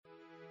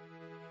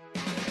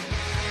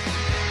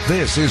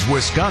This is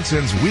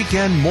Wisconsin's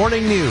Weekend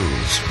Morning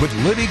News with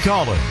Libby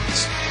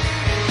Collins.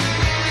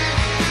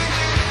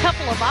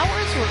 Couple of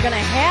hours we're going to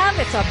have.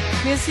 It's a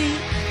busy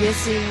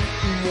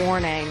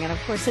morning. And, of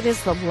course, it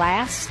is the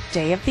last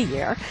day of the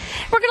year.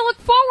 We're going to look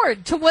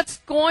forward to what's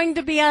going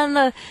to be on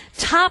the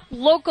top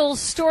local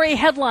story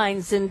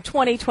headlines in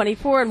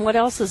 2024. And what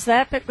else is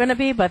that going to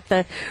be but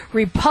the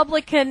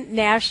Republican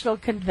National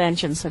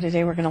Convention. So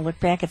today we're going to look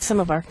back at some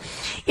of our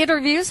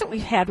interviews that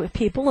we've had with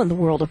people in the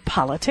world of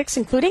politics,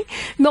 including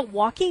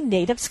Milwaukee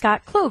native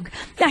Scott Klug.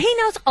 Now, he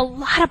knows a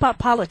lot about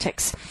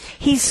politics.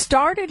 He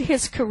started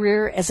his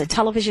career as a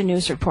television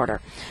news reporter,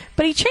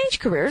 but he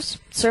changed careers,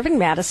 serving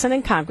Madison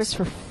in Congress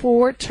for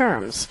 4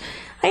 terms.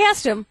 I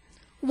asked him,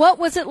 what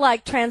was it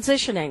like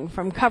transitioning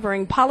from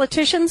covering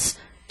politicians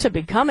to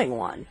becoming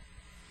one?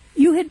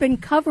 You had been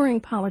covering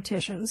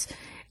politicians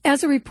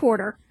as a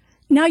reporter.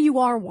 Now you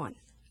are one.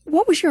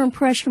 What was your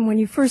impression when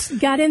you first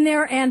got in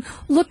there and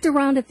looked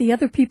around at the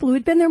other people who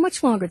had been there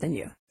much longer than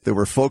you? There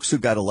were folks who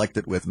got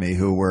elected with me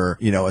who were,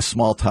 a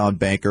small town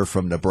banker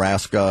from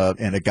Nebraska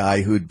and a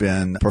guy who'd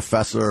been a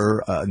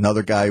professor.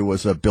 Another guy who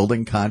was a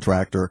building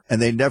contractor,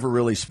 and they never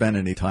really spent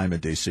any time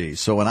in D.C.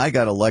 So when I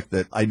got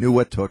elected, I knew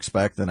what to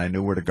expect and I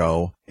knew where to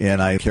go.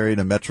 And I carried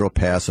a Metro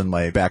Pass in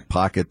my back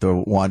pocket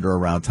to wander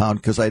around town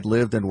because I'd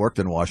lived and worked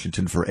in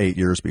Washington for 8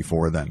 years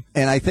before then.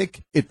 And I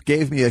think it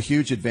gave me a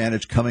huge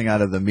advantage coming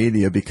out of the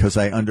media because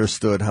I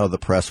understood how the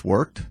press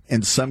worked.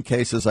 In some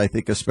cases, I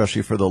think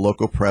especially for the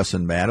local press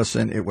in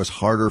Madison, it was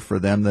harder for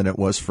them than it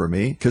was for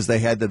me because they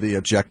had to be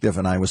objective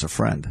and I was a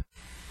friend.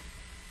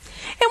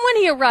 And when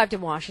he arrived in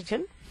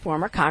Washington,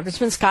 former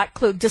Congressman Scott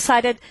Klug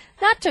decided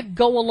not to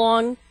go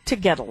along to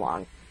get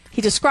along.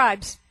 He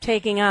describes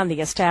taking on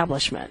the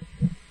establishment.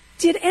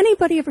 Did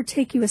anybody ever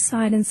take you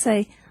aside and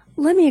say,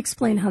 let me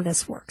explain how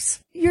this works?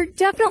 You're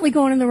definitely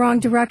going in the wrong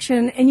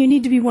direction, and you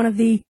need to be one of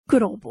the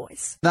good old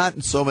boys. Not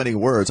in so many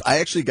words. I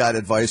actually got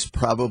advice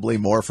probably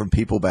more from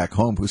people back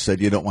home who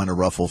said you don't want to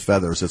ruffle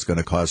feathers. It's going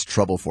to cause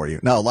trouble for you.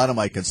 Now, a lot of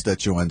my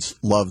constituents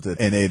loved it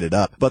and ate it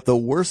up. But the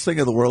worst thing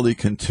in the world you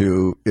can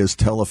do is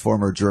tell a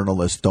former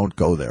journalist, don't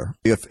go there.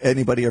 If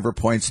anybody ever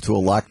points to a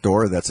locked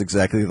door, that's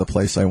exactly the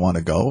place I want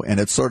to go.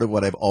 And it's sort of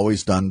what I've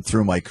always done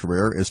through my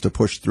career is to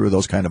push through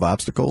those kind of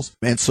obstacles.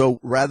 And so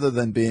rather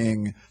than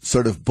being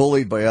sort of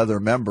bullied by other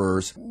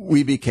members,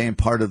 we became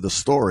part of the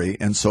story.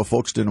 And so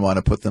folks didn't want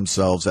to put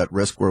themselves at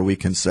risk where we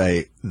can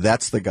say,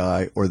 that's the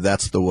guy or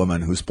that's the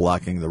woman who's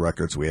blocking the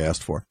records we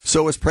asked for.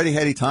 So it was pretty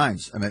heady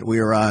times. I mean,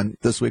 we were on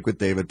This Week with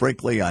David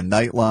Brinkley, on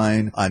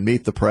Nightline, on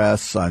Meet the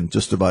Press, on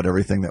just about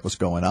everything that was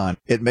going on.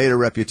 It made a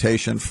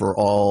reputation for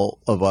all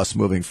of us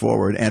moving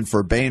forward. And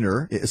for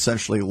Boehner, it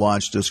essentially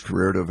launched his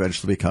career to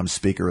eventually become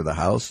Speaker of the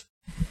House.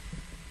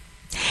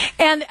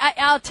 And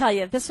I'll tell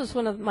you, this was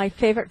one of my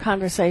favorite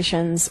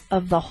conversations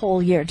of the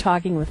whole year,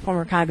 talking with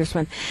former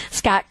Congressman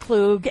Scott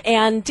Klug.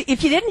 And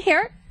if you didn't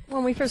hear it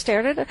when we first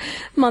aired it a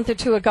month or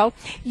two ago,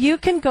 you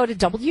can go to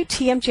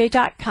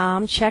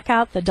WTMJ.com, check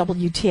out the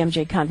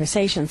WTMJ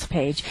Conversations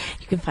page.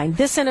 You can find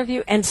this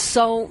interview and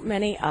so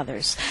many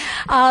others.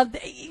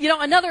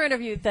 Another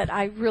interview that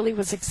I really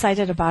was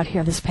excited about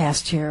here this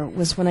past year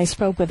was when I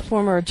spoke with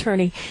former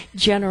Attorney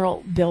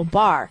General Bill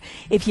Barr.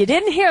 If you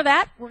didn't hear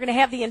that, we're going to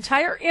have the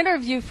entire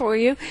interview for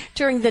you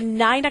during the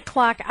 9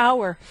 o'clock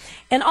hour.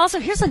 And also,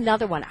 here's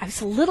another one. I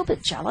was a little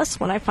bit jealous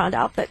when I found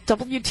out that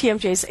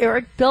WTMJ's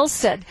Eric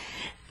Bilstead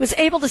was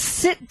able to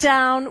sit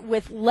down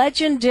with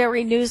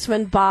legendary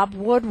newsman Bob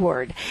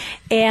Woodward.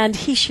 And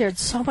he shared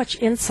so much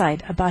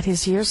insight about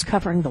his years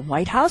covering the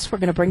White House. We're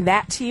going to bring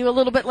that to you a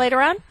little bit later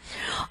on.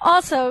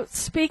 Also,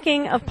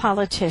 speaking of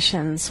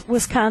politicians,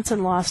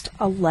 Wisconsin lost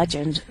a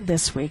legend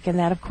this week, and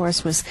that, of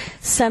course, was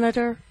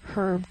Senator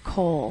Herb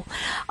Kohl.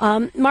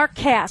 Mark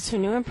Cass, who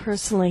knew him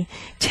personally,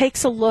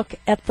 takes a look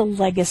at the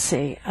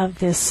legacy of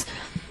this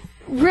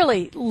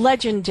really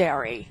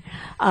legendary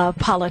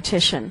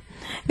politician.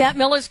 Matt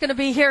Miller's going to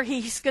be here.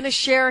 He's going to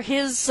share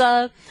his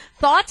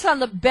thoughts on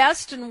the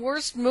best and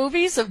worst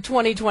movies of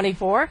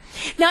 2024.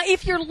 Now,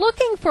 if you're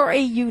looking for a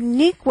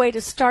unique way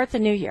to start the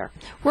new year,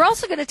 we're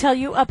also going to tell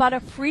you about a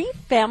free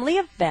family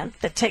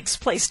event that takes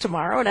place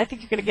tomorrow, and I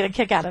think you're going to get a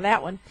kick out of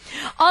that one.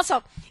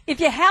 Also, if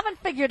you haven't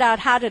figured out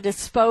how to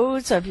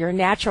dispose of your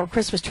natural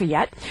Christmas tree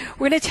yet,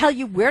 we're going to tell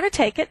you where to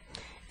take it,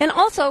 and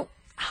also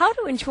how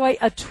to enjoy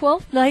a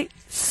 12th-night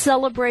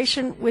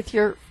celebration with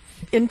your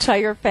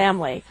entire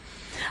family.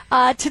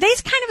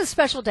 Today's kind of a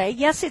special day.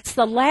 Yes, it's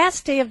the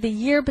last day of the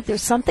year, but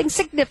there's something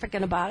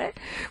significant about it.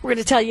 We're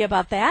going to tell you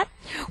about that.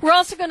 We're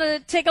also going to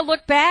take a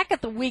look back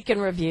at the week in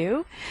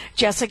review.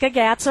 Jessica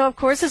Gatso, of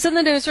course, is in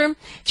the newsroom.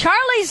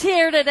 Charlie's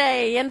here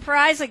today, and for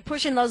Isaac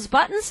pushing those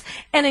buttons.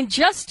 And in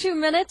just 2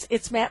 minutes,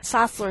 it's Matt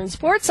Sossler in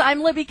sports.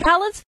 I'm Libby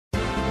Collins.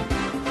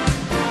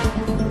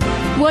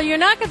 Well, you're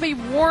not going to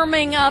be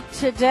warming up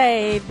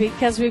today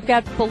because we've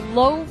got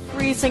below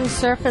freezing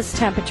surface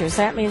temperatures.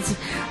 That means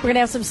we're going to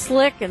have some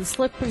slick and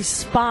slippery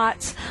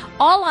spots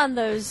all on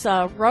those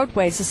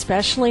roadways,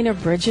 especially near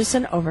bridges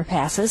and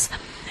overpasses.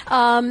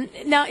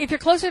 Now, if you're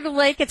closer to the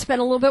lake, it's been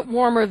a little bit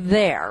warmer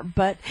there.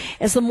 But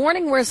as the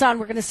morning wears on,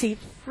 we're going to see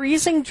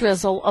freezing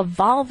drizzle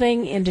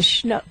evolving into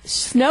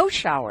snow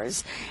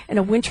showers and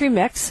a wintry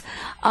mix.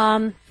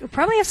 We'll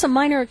probably have some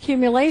minor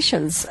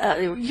accumulations.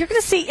 You're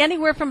going to see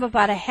anywhere from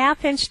about a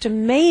half inch to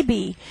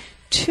maybe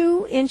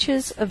 2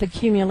 inches of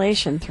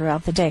accumulation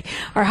throughout the day.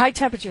 Our high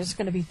temperature is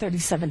going to be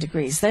 37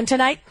 degrees. Then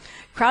tonight,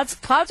 clouds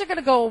are going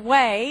to go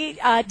away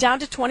down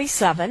to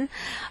 27.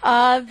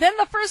 Then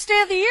the first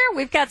day of the year,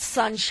 we've got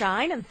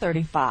sunshine and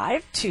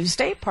 35.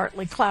 Tuesday,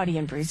 partly cloudy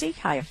and breezy,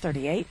 high of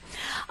 38.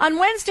 On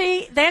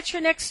Wednesday, that's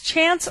your next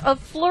chance of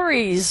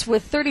flurries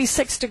with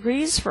 36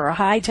 degrees for a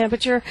high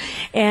temperature.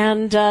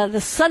 And the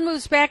sun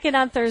moves back in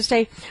on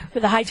Thursday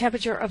with a high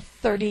temperature of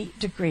 30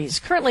 degrees.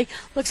 Currently,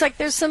 looks like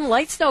there's some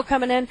light snow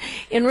coming in.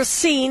 In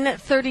Racine,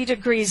 30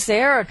 degrees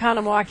there.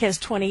 Oconomowoc has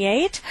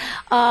 28.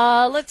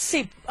 Let's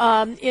see.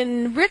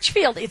 In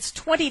Richfield, it's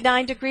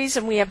 29 degrees,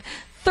 and we have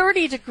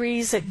 30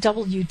 degrees at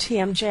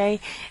WTMJ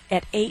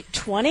at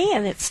 8:20,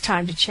 and it's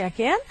time to check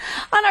in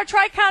on our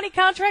Tri-County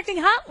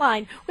Contracting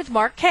Hotline with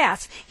Mark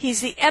Cass.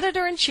 He's the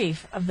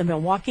editor-in-chief of the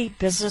Milwaukee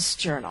Business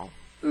Journal.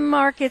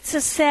 Mark, it's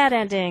a sad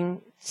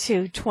ending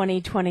to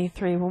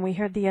 2023 when we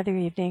heard the other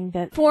evening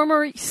that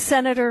former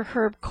Senator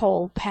Herb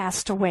Kohl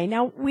passed away.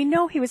 Now, we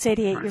know he was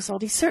 88 years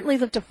old. He certainly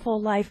lived a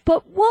full life,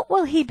 but what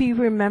will he be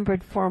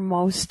remembered for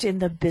most in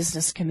the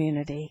business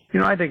community?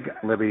 I think,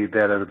 Libby,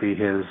 that it'll be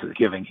his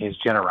giving, his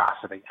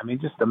generosity. I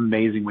mean, just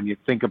amazing when you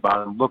think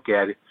about it and look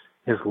at it,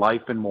 his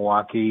life in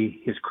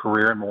Milwaukee, his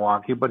career in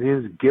Milwaukee, but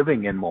his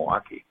giving in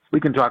Milwaukee. We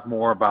can talk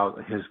more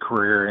about his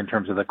career in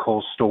terms of the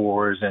Kohl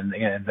stores and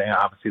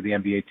obviously the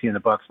NBA team and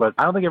the Bucks, but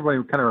I don't think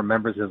everybody kind of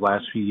remembers his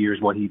last few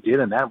years, what he did,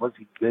 and that was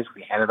he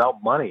basically handed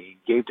out money.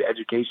 He gave to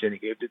education. He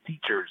gave to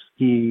teachers.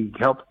 He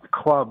helped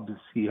clubs.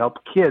 He helped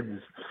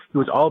kids. He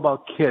was all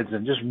about kids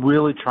and just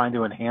really trying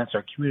to enhance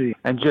our community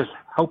and just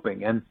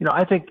helping. And,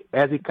 I think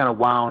as he kind of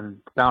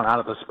wound down out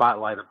of the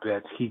spotlight a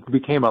bit, he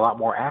became a lot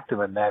more active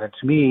in that. And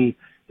to me,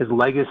 his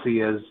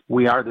legacy is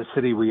we are the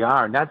city we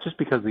are, not just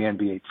because of the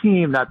NBA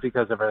team, not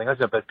because of everything else,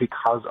 but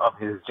because of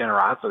his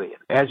generosity.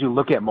 As you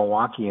look at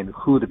Milwaukee and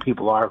who the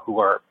people are who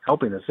are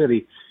helping the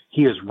city,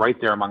 he is right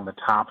there among the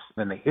tops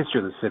in the history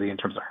of the city in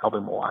terms of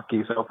helping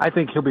Milwaukee. So I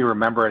think he'll be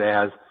remembered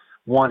as,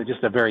 one,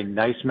 just a very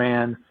nice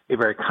man, a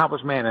very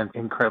accomplished man, and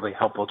incredibly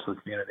helpful to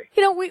the community.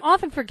 We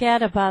often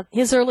forget about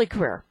his early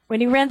career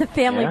when he ran the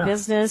family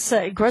business,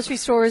 grocery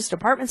stores,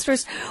 department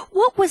stores.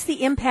 What was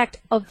the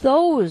impact of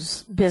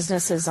those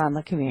businesses on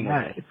the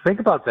community? Yeah, think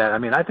about that. I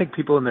mean, I think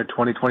people in their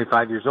 20,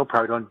 25 years old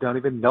probably don't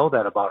even know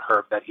that about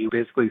Herb, that he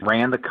basically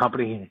ran the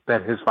company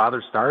that his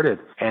father started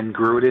and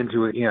grew it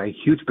into a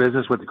huge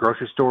business with the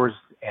grocery stores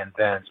and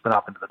then spun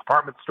off into the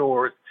department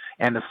stores,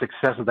 and the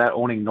success of that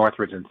owning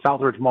Northridge and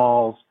Southridge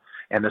malls,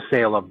 and the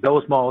sale of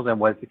those malls and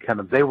what kind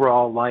of they were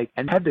all like,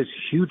 and had this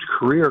huge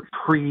career,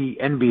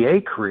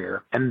 pre-NBA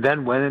career, and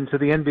then went into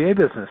the NBA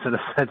business. In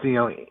a sense,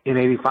 in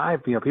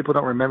 85, people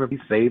don't remember he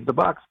saved the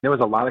Bucks. There was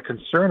a lot of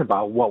concern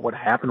about what would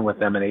happen with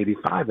them in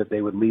 85, that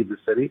they would leave the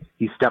city.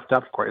 He stepped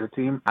up, acquired the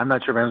team. I'm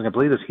not sure if anyone's going to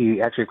believe this.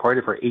 He actually acquired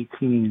it for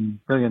 $18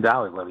 million,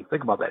 Libby.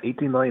 Think about that,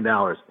 $18 million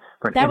for an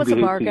NBA team. That was a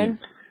bargain.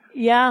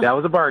 Yeah. That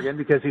was a bargain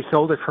because he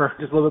sold it for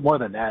just a little bit more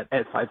than that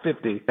at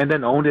 $550 and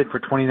then owned it for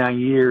 29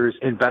 years,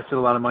 invested a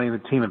lot of money in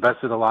the team,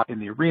 invested a lot in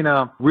the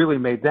arena, really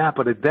made that.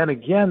 But then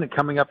again,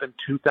 coming up in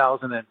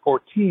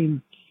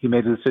 2014, he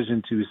made the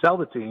decision to sell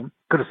the team.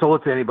 Could have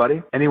sold it to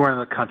anybody, anywhere in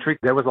the country.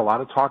 There was a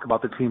lot of talk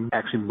about the team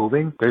actually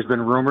moving. There's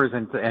been rumors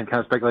and kind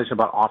of speculation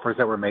about offers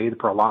that were made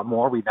for a lot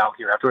more. We now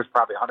hear afterwards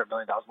probably $100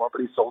 million more,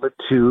 but he sold it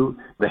to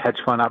the hedge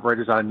fund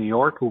operators out of New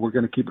York who were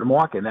going to keep it in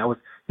Milwaukee, and that was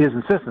his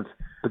insistence.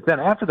 But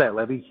then after that,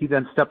 Levy, he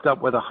then stepped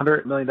up with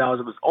 $100 million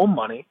of his own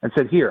money and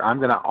said, here, I'm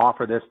going to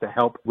offer this to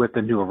help with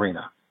the new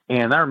arena.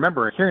 And I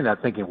remember hearing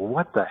that thinking, well,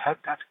 what the heck?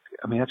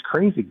 That's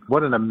crazy.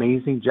 What an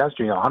amazing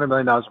gesture. $100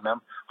 million from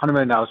him, $100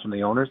 million from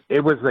the owners.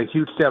 It was a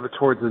huge step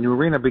towards the new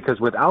arena because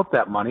without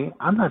that money,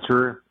 I'm not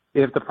sure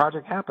if the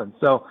project happened.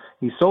 So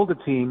he sold the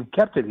team,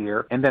 kept it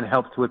here, and then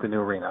helped with the new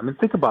arena.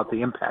 Think about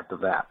the impact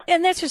of that.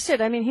 And that's just it.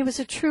 He was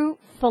a true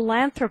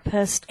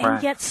philanthropist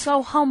and yet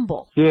so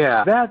humble.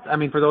 Yeah.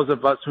 For those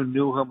of us who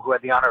knew him, who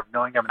had the honor of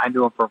knowing him, I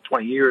knew him for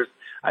 20 years.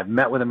 I've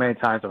met with him many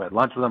times. I've had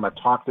lunch with him. I've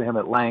talked to him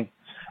at length.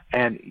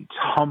 And he's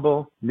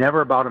humble,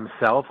 never about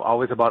himself,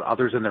 always about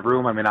others in the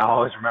room. I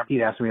always remember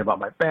he'd ask me about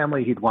my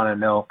family. He'd want to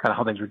know kind of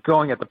how things were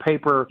going at the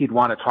paper. He'd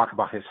want to talk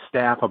about his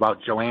staff,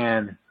 about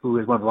Joanne, who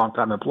is one of the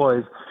longtime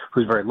employees,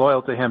 who's very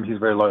loyal to him. He's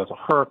very loyal to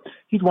her.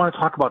 He'd want to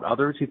talk about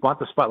others. He'd want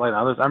the spotlight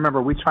on others. I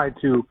remember we tried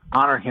to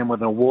honor him with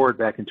an award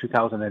back in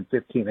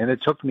 2015, and it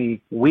took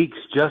me weeks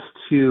just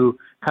to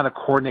kind of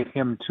coordinate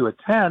him to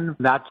attend.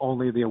 Not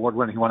only the award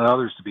winner, he wanted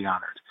others to be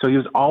honored. So he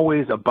was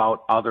always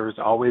about others,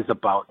 always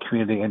about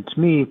community, and to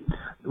me,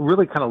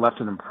 really kind of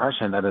left an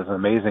impression that is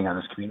amazing on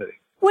his community.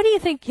 What do you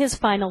think his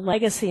final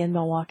legacy in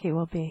Milwaukee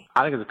will be?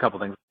 I think there's a couple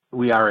things.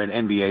 We are an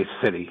NBA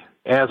city.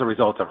 as a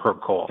result of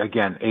Herb Kohl.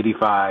 Again,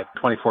 85,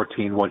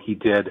 2014, what he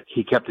did,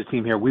 he kept the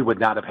team here. We would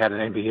not have had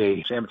an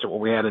NBA championship what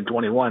we had in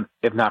 21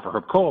 if not for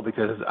Herb Kohl,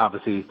 because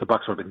obviously the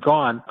Bucks would have been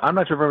gone. I'm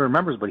not sure if everyone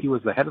remembers, but he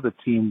was the head of the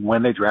team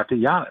when they drafted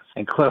Giannis.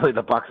 And clearly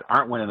the Bucks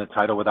aren't winning the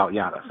title without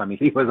Giannis. I mean,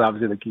 he was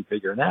obviously the key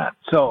figure in that.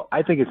 So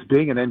I think it's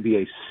being an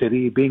NBA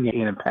city, being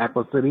an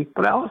impactful city,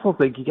 but I also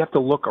think you have to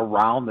look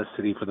around the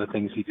city for the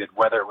things he did,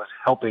 whether it was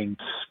helping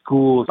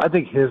schools. I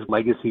think his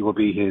legacy will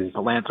be his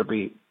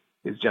philanthropy,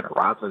 his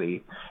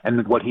generosity,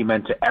 and what he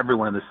meant to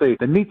everyone in the city.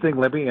 The neat thing,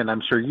 Libby, and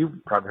I'm sure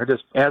you've probably heard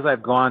this, as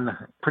I've gone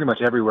pretty much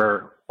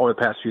everywhere over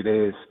the past few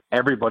days,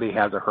 everybody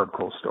has a Herb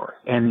Kohl story.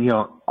 And,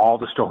 all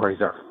the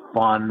stories are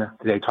fun.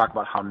 They talk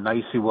about how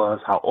nice he was,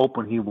 how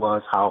open he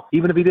was, how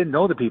even if he didn't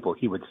know the people,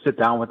 he would sit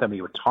down with them,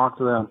 he would talk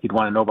to them, he'd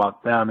want to know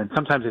about them. And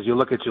sometimes as you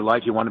look at your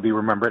life, you want to be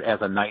remembered as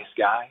a nice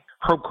guy.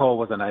 Herb Kohl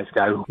was a nice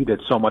guy who he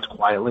did so much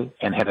quietly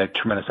and had a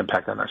tremendous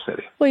impact on our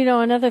city. Well,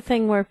 another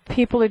thing where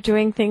people are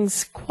doing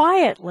things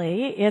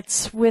quietly,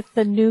 it's with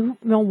the new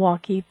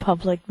Milwaukee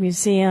Public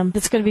Museum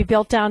that's going to be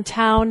built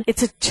downtown.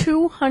 It's a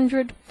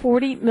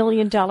 $240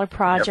 million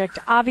project.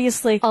 Yep.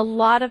 Obviously, a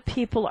lot of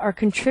people are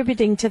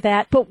contributing to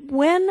that. But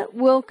when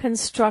will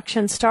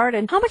construction start,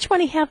 and how much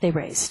money have they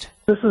raised?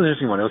 This is an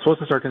interesting one. It was supposed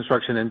to start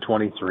construction in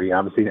 23.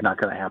 Obviously, it's not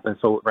going to happen.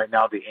 So right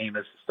now, the aim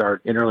is to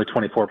start in early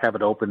 24, have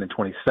it open in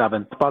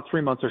 27. About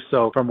 3 months or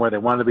so from where they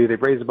wanted to be.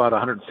 They've raised about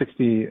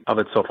 160 of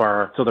it so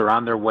far. So they're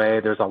on their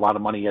way. There's a lot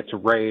of money yet to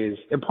raise.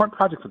 Important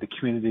project for the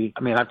community.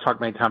 I mean, I've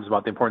talked many times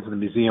about the importance of the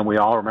museum. We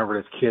all remember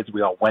it as kids.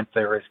 We all went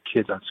there as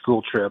kids on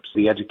school trips.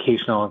 The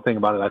educational thing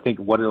about it, I think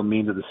what it'll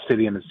mean to the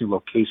city and this new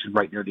location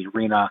right near the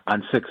arena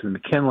on 6th and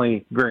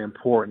McKinley, very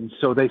important.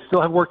 So they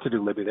still have work to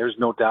do, Libby. There's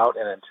no doubt.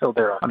 And until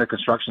they're under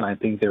construction, I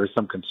think there is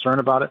some concern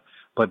about it.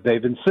 But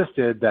they've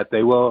insisted that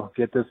they will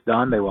get this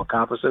done. They will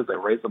accomplish it. They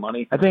raise the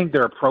money. I think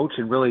their approach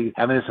in really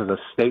having this as a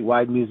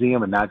statewide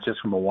museum and not just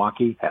from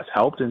Milwaukee has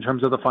helped in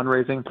terms of the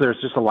fundraising. So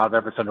there's just a lot of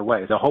efforts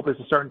underway. The hope is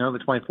to start in early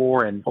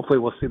 24, and hopefully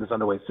we'll see this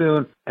underway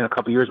soon. In a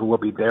couple of years, we'll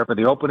be there for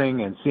the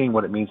opening and seeing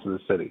what it means to the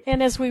city.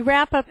 And as we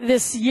wrap up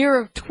this year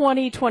of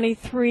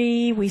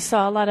 2023, we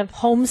saw a lot of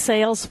home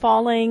sales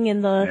falling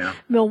in the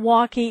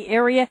Milwaukee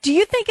area. Do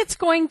you think it's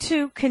going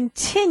to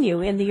continue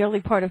in the early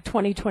part of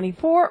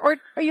 2024, or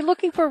are you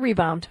looking for a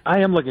rebound? I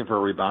am looking for a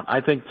rebound.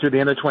 I think through the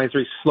end of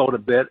 23 slowed a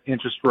bit.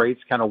 Interest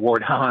rates kind of wore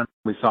down.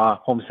 We saw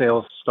home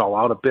sales stall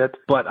out a bit.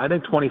 But I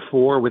think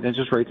 24, with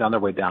interest rates on their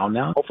way down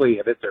now, hopefully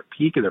if it's their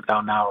peak and they're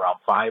down now around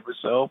 5 or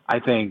so, I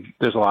think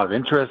there's a lot of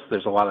interest.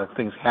 There's a lot of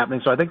things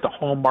happening. So I think the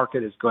home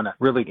market is going to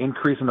really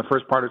increase in the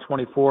first part of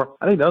 24.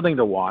 I think the other thing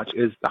to watch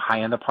is the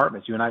high-end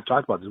apartments. You and I have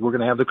talked about this. We're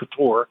going to have the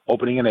Couture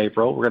opening in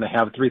April. We're going to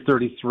have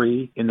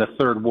 333 in the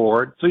 3rd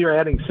Ward. So you're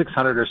adding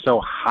 600 or so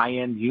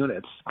high-end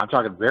units. I'm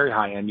talking very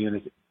high-end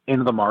units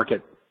into the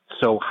market.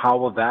 So how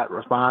will that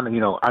respond?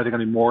 Are there going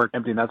to be more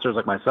empty nesters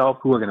like myself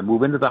who are going to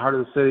move into the heart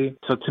of the city?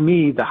 So to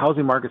me, the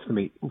housing market's going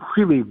to be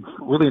really,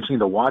 really interesting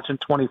to watch in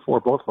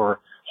 24, both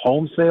for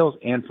home sales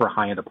and for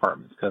high-end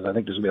apartments, because I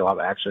think there's going to be a lot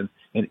of action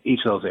in each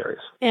of those areas.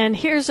 And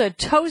here's a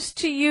toast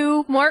to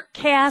you, Mark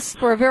Cass,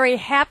 for a very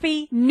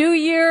happy new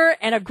year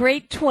and a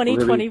great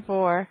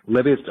 2024.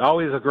 Libby, it's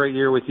always a great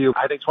year with you.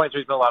 I think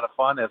 23 has been a lot of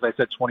fun. As I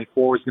said,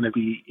 24 is going to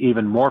be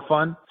even more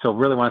fun. So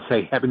really want to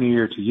say Happy New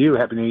Year to you.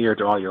 Happy New Year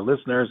to all your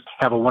listeners.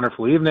 Have a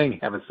wonderful evening.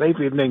 Have a safe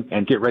evening.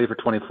 And get ready for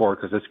 24,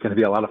 because it's going to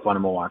be a lot of fun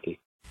in Milwaukee.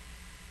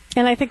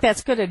 And I think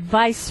that's good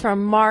advice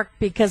from Mark,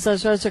 because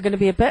those roads are going to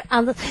be a bit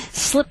on the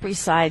slippery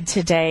side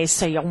today.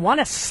 So you'll want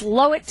to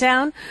slow it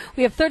down.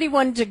 We have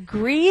 31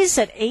 degrees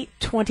at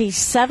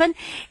 8:27.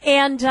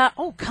 And,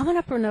 coming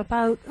up in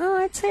about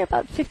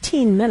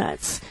 15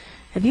 minutes.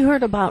 Have you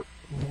heard about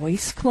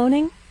voice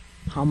cloning?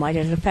 How might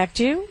it affect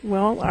you?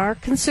 Well, our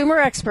consumer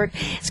expert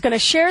is going to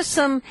share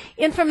some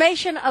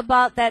information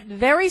about that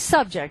very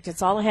subject.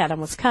 It's all ahead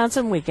on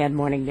Wisconsin Weekend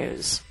Morning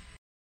News.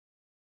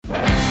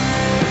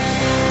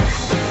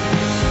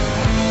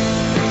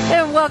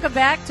 And welcome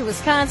back to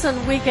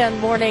Wisconsin Weekend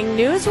Morning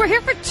News. We're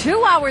here for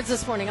 2 hours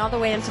this morning, all the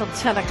way until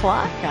 10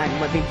 o'clock. I'm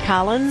Libby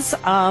Collins.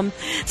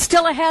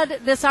 Still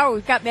ahead this hour,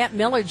 we've got Matt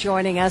Miller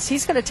joining us.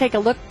 He's going to take a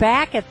look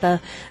back at the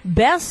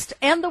best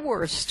and the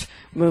worst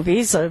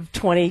movies of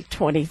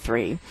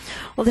 2023.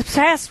 Well, this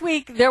past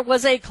week, there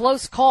was a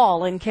close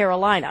call in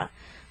Carolina.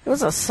 It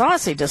was a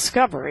saucy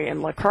discovery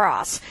in La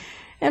Crosse.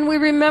 And we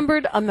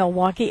remembered a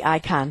Milwaukee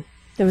icon.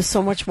 There was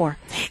so much more.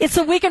 It's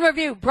a Week in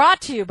Review,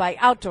 brought to you by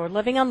Outdoor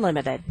Living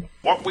Unlimited.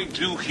 What we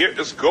do here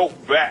is go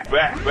back.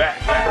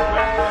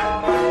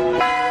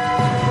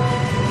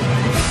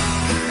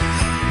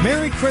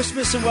 Merry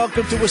Christmas and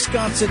welcome to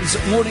Wisconsin's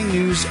Morning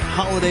News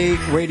Holiday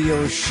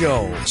Radio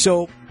Show.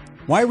 So,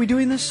 why are we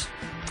doing this?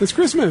 It's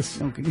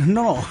Christmas. Okay.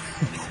 No.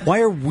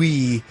 Why are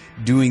we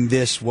doing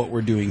this, what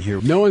we're doing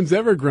here? No one's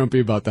ever grumpy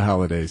about the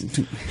holidays.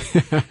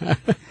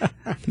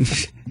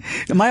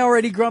 Am I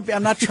already grumpy?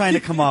 I'm not trying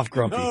to come off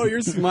grumpy. Oh,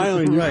 you're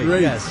smiling. You're right,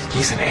 great. Yes.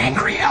 He's an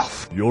angry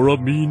elf. You're a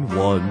mean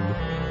one.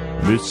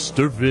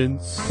 Mr.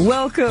 Vince.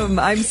 Welcome,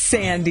 I'm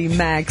Sandy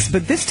Max,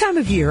 but this time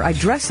of year I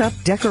dress up,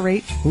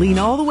 decorate, lean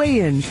all the way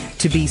in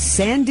to be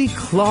Sandy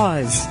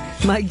Claus.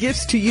 My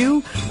gifts to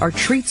you are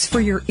treats for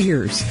your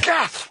ears.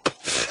 Gasp!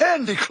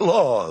 Sandy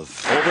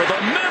Claus! Over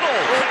the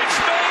middle, catch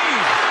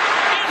made!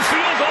 In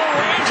field goal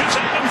range, it's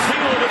Evan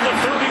Field at the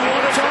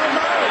 31 of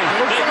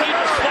Armagh. They need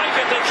to spike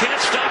it, they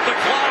can't stop the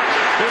clock.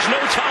 There's no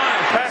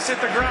time. Pass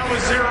hit the ground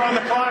with 0 on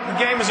the clock,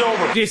 the game is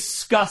over.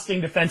 Disgusting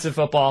defensive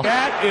football.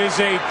 That is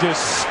a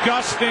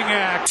disgusting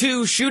act.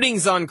 2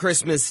 shootings on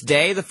Christmas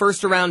Day. The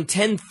first around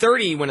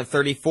 10:30 when a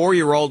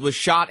 34-year-old was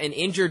shot and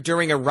injured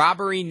during a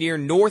robbery near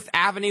North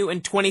Avenue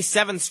and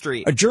 27th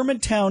Street. A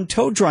Germantown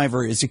tow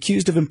driver is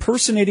accused of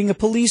impersonating a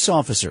police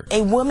officer.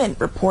 A woman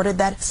reported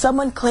that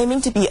someone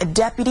claiming to be a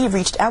deputy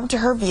reached out to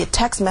her via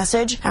text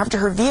message after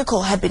her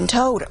vehicle had been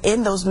towed.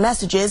 In those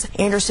messages,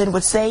 Anderson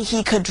would say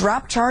he could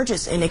drop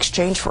charges in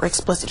exchange for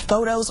explicit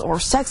photos or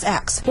sex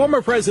acts.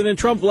 Former President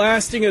Trump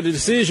blasting a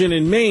decision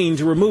in Maine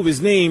to remove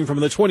his name from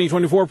the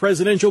 2024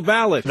 presidential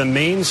ballot. The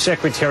Maine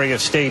Secretary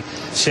of State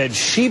said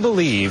she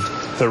believed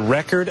the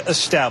record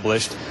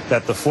established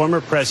that the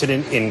former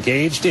president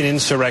engaged in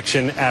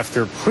insurrection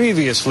after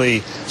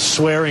previously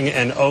swearing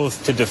an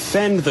oath to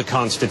defend the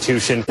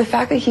Constitution. The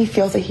fact that he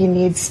feels that he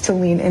needs to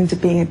lean into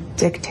being a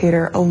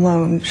dictator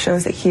alone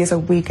shows that he is a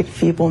weak and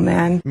feeble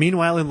man.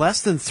 Meanwhile, in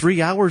less than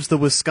 3 hours, the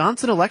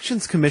Wisconsin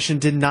Elections Commission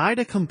denied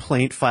a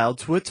complaint filed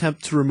to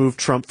attempt to remove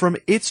Trump from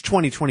its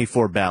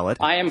 2024 ballot.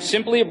 I am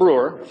simply a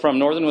brewer from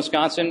northern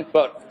Wisconsin,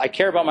 but I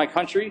care about my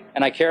country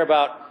and I care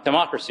about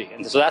democracy,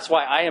 and so that's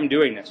why I am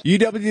doing this.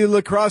 UW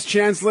lacrosse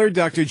chancellor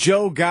Dr.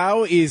 Joe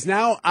Gao is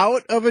now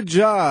out of a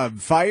job,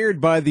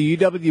 fired by the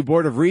UW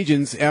Board of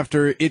Regents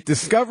after it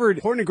discovered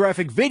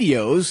pornographic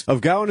videos of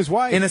Gao and his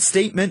wife. In a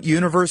statement,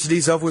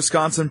 Universities of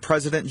Wisconsin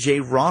President Jay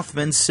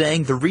Rothman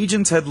saying the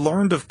Regents had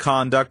learned of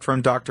conduct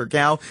from Dr.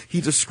 Gao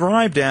he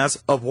described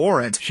as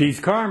abhorrent. She's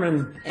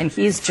Carmen. And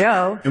he's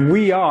Joe. And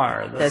we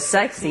are the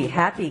sexy,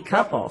 happy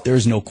couple.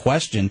 There's no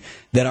question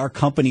that our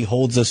company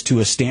holds us to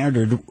a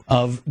standard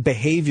of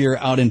behavior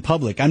out in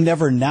public. I'm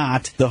never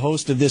not the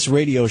host of this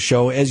radio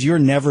show, as you're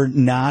never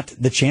not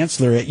the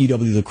chancellor at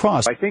UW La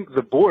Crosse. I think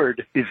the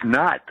board is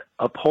not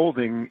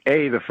upholding,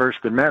 the First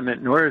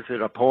Amendment, nor is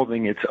it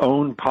upholding its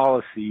own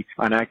policy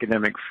on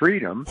academic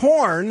freedom.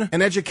 Porn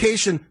and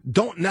education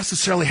don't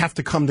necessarily have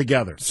to come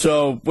together.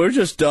 So we're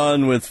just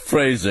done with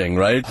phrasing,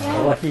 right?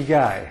 Lucky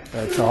guy.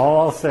 That's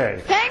all I'll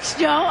say. Thanks,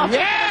 Joe.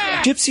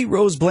 Yeah! Gypsy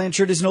Rose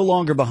Blanchard is no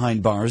longer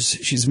behind bars.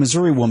 She's a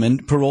Missouri woman,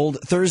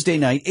 paroled Thursday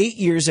night, 8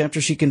 years after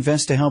she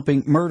confessed to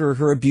helping murder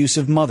her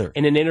abusive mother.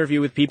 In an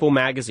interview with People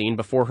magazine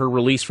before her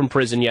release from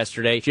prison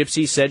yesterday,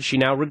 Gypsy said she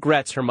now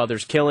regrets her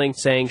mother's killing,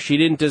 saying she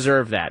didn't deserve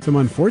that. Some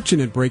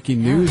unfortunate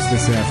breaking news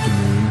this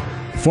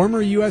afternoon.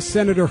 Former U.S.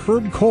 Senator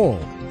Herb Kohl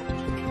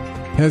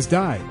has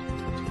died.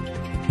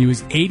 He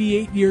was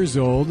 88 years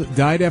old,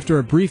 died after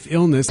a brief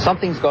illness.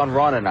 Something's gone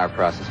wrong in our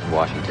process in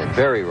Washington.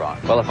 Very wrong.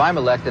 Well, if I'm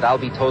elected, I'll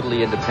be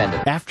totally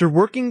independent. After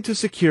working to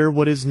secure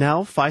what is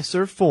now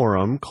Fiserv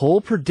Forum,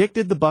 Kohl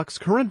predicted the Bucks'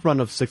 current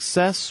run of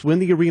success when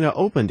the arena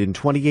opened in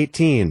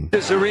 2018.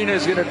 This arena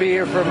is going to be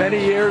here for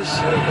many years.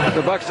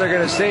 The Bucks are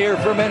going to stay here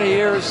for many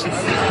years.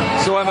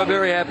 So I'm a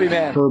very happy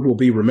man. Herb will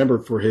be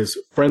remembered for his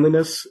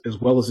friendliness as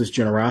well as his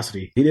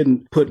generosity. He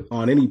didn't put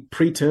on any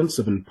pretense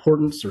of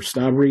importance or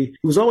snobbery.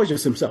 He was always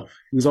just himself.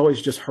 He was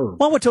always just Herb.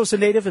 Wauwatosa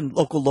native and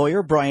local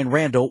lawyer Brian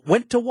Randall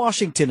went to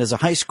Washington as a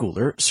high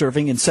schooler,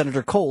 serving in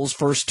Senator Kohl's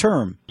first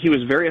term. He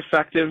was very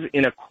effective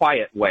in a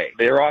quiet way.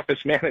 Their office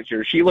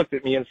manager, she looked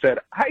at me and said,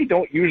 I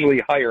don't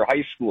usually hire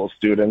high school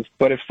students,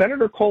 but if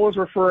Senator Kohl is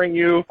referring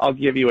you, I'll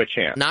give you a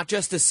chance. Not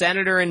just a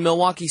senator and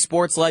Milwaukee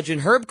sports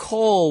legend, Herb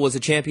Kohl was a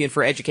champion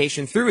for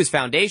education through his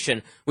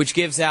foundation, which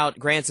gives out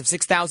grants of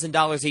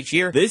 $6,000 each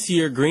year. This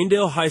year,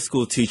 Greendale High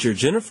School teacher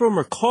Jennifer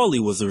McCauley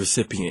was the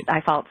recipient.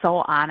 I felt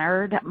so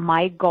honored.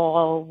 My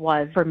goal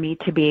was for me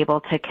to be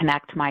able to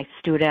connect my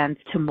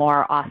students to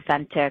more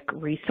authentic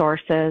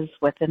resources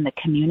within the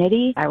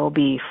community. I will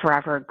be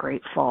forever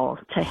grateful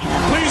to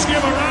him. Please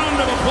give a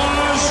round of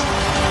applause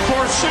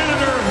for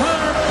Senator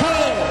Herb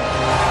Kohl.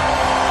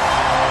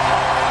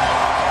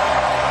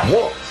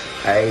 What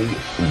a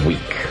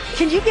week.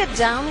 Can you get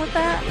down with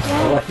that?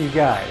 Lucky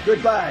guy.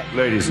 Goodbye.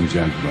 Ladies and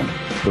gentlemen,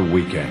 the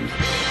weekend.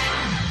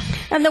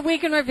 And the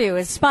Week in Review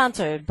is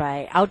sponsored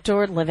by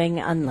Outdoor Living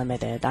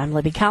Unlimited. I'm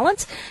Libby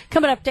Collins.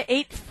 Coming up to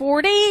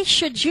 8:40,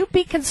 should you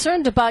be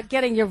concerned about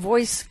getting your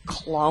voice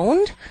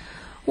cloned?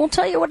 We'll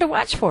tell you what to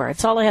watch for.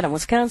 It's all ahead on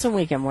Wisconsin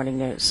Weekend Morning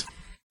News.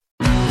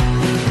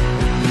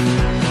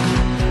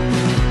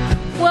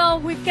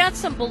 Well, we've got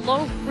some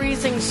below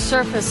freezing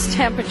surface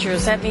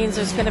temperatures. That means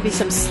there's going to be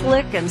some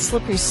slick and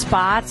slippery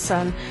spots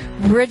on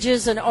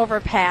bridges and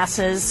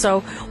overpasses.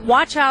 So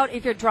watch out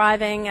if you're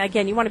driving.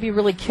 Again, you want to be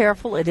really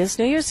careful. It is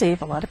New Year's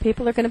Eve. A lot of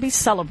people are going to be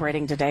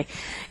celebrating today.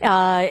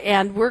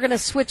 And we're going to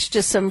switch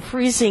to some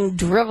freezing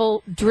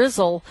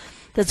drizzle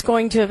that's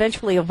going to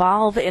eventually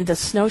evolve into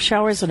snow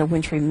showers and a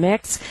wintry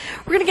mix.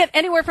 We're going to get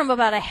anywhere from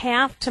about a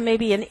half to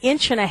maybe an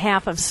inch and a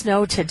half of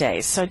snow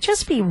today. So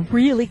just be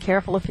really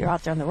careful if you're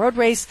out there on the road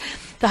race.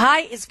 The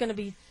high is going to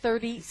be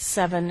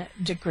 37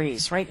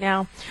 degrees. Right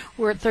now,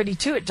 we're at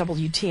 32 at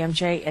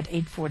WTMJ at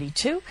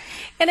 8:42.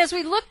 And as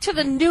we look to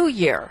the new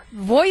year,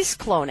 voice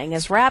cloning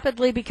is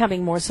rapidly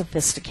becoming more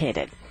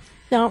sophisticated.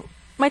 Now,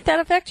 might that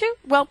affect you?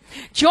 Well,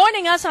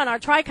 joining us on our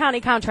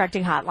Tri-County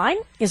Contracting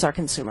Hotline is our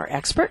consumer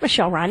expert,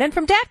 Michelle Reinen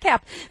from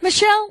DATCap.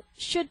 Michelle,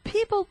 should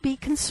people be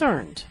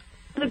concerned?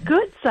 The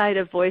good side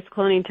of voice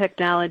cloning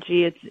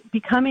technology is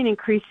becoming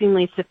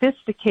increasingly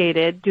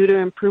sophisticated due to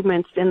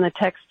improvements in the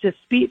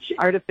text-to-speech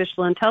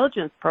artificial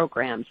intelligence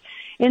programs.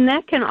 And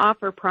that can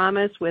offer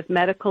promise with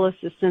medical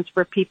assistance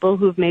for people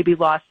who've maybe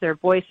lost their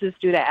voices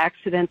due to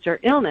accidents or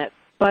illness.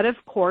 But,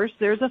 of course,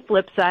 there's a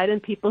flip side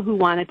and people who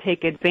want to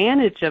take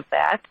advantage of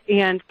that.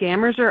 And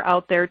scammers are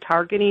out there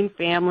targeting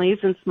families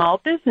and small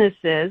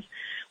businesses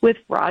with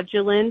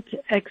fraudulent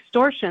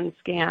extortion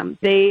scams.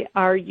 They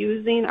are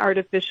using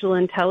artificial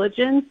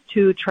intelligence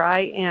to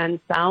try and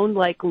sound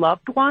like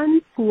loved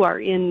ones who are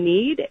in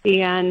need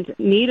and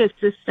need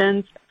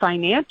assistance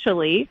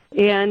financially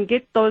and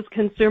get those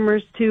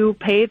consumers to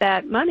pay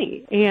that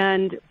money.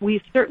 And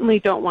we certainly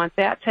don't want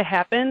that to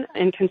happen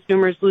and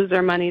consumers lose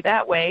their money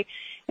that way.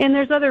 And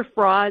there's other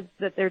frauds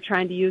that they're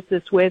trying to use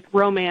this with,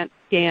 romance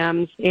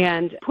scams,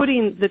 and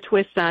putting the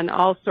twist on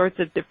all sorts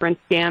of different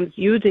scams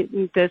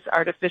using this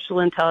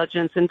artificial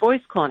intelligence and voice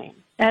cloning.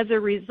 As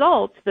a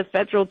result, the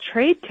Federal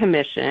Trade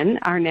Commission,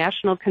 our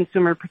national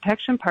consumer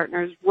protection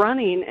partner, is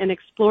running an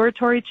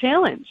exploratory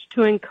challenge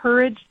to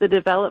encourage the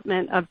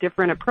development of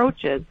different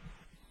approaches,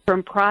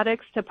 from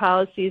products to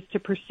policies to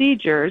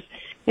procedures.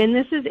 And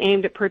this is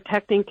aimed at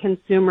protecting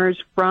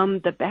consumers from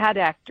the bad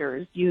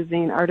actors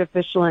using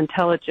artificial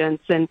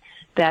intelligence and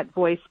that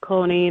voice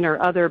cloning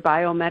or other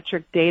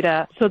biometric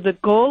data. So the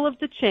goal of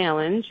the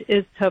challenge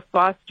is to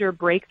foster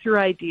breakthrough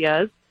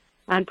ideas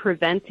on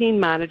preventing,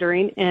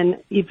 monitoring,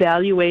 and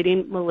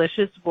evaluating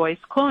malicious voice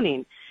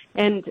cloning.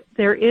 And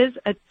there is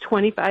a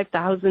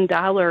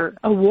 $25,000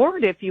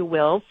 award, if you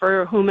will,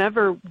 for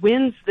whomever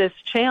wins this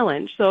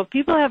challenge. So if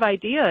people have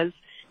ideas,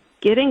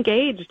 get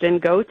engaged and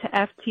go to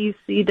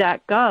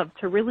ftc.gov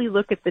to really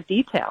look at the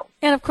details.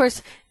 And, of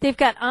course, they've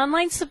got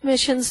online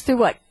submissions through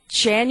what,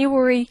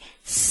 January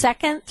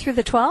 2nd through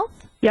the 12th?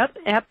 Yep,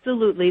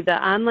 absolutely.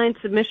 The online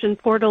submission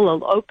portal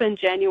will open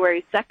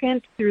January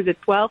 2nd through the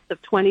 12th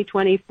of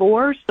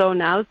 2024. So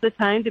now's the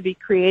time to be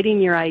creating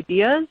your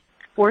ideas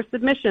for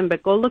submission.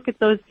 But go look at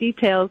those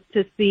details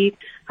to see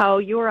how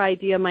your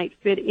idea might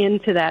fit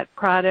into that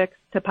product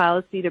to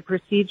policy to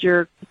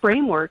procedure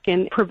framework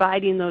and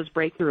providing those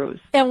breakthroughs.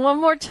 And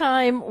one more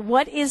time,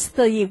 what is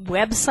the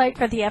website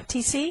for the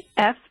FTC?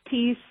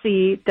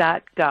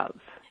 ftc.gov.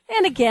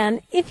 And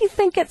again, if you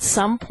think at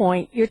some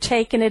point you're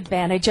taken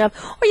advantage of,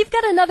 or you've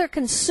got another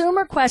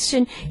consumer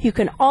question, you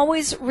can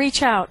always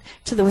reach out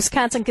to the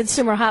Wisconsin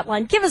Consumer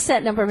Hotline. Give us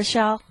that number,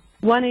 Michelle.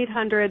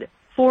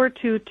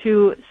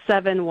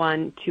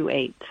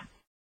 1-800-422-7128.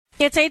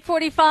 It's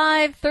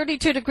 8:45,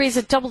 32 degrees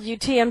at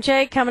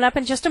WTMJ. Coming up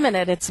in just a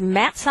minute, it's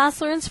Matt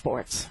Sossler in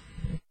sports.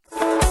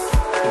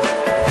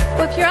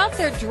 Well, if you're out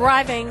there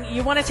driving,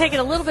 you want to take it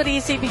a little bit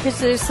easy because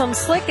there's some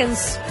slick and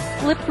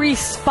slippery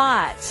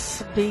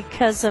spots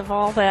because of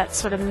all that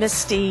sort of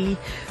misty,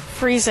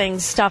 freezing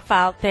stuff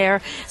out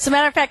there. As a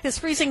matter of fact, this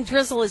freezing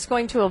drizzle is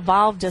going to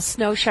evolve to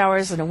snow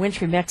showers and a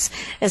wintry mix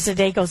as the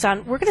day goes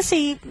on. We're going to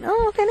see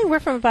anywhere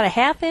from about a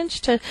half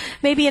inch to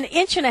maybe an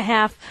inch and a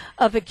half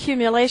of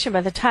accumulation by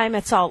the time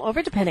it's all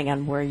over, depending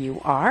on where you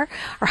are.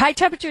 Our high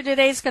temperature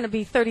today is going to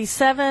be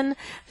 37.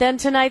 Then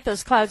tonight,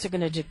 those clouds are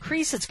going to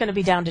decrease. It's going to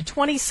be down to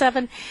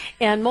 27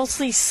 and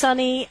mostly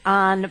sunny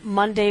on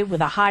Monday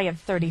with a high of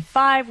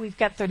 35. We've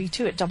got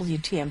 32 at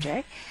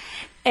WTMJ.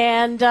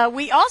 And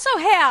we also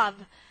have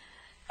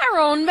our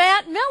own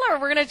Matt Miller.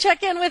 We're going to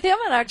check in with him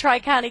on our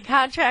Tri-County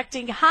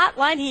Contracting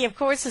Hotline. He, of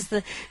course, is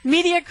the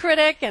media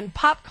critic and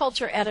pop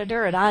culture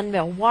editor at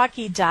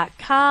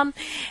onmilwaukee.com.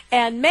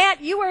 And,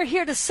 Matt, you are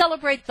here to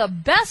celebrate the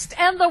best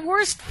and the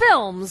worst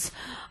films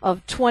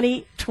of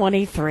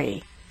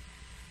 2023.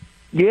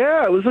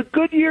 Yeah, it was a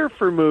good year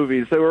for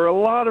movies. There were a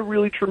lot of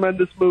really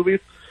tremendous movies.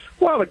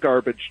 A lot of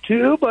garbage,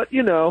 too, but,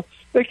 you know,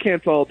 they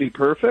can't all be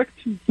perfect.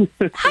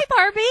 Hi,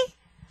 Barbie.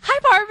 Hi,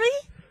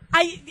 Barbie.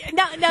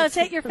 Now, is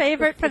that your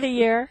favorite for the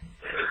year?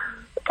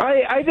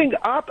 I think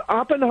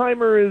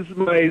Oppenheimer is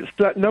my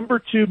number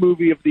 2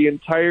 movie of the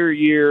entire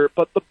year,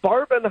 but the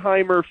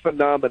Barbenheimer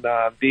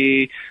phenomenon,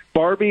 the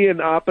Barbie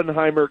and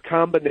Oppenheimer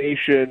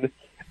combination,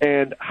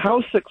 and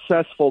how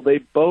successful they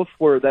both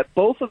were, that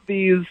both of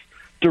these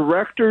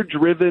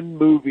director-driven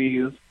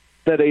movies,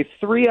 that a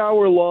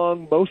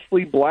 3-hour-long,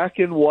 mostly black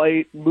and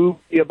white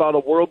movie about a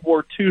World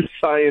War II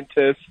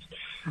scientist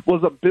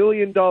was $1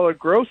 billion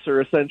grosser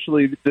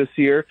essentially this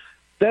year.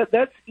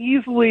 That's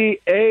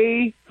easily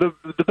the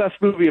best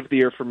movie of the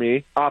year for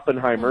me,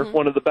 Oppenheimer,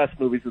 one of the best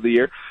movies of the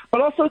year.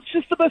 But also it's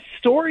just the best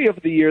story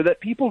of the year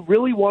that people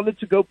really wanted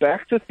to go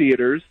back to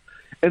theaters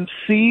and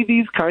see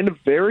these kind of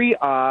very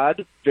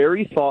odd,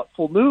 very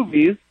thoughtful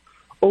movies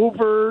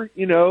over,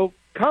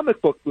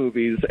 comic book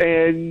movies.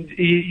 And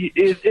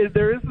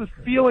there is this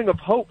feeling of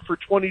hope for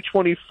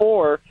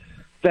 2024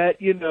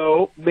 that,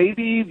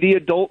 maybe the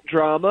adult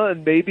drama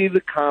and maybe the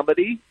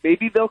comedy,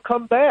 maybe they'll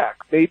come back.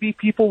 Maybe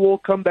people will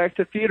come back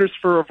to theaters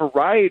for a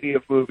variety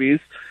of movies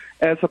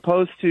as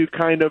opposed to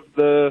kind of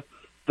the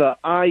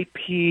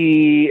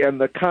IP and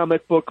the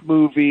comic book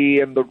movie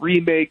and the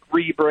remake,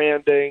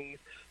 rebranding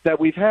that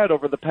we've had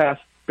over the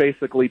past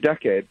basically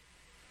decade.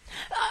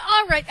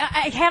 All right.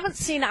 I haven't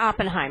seen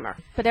Oppenheimer,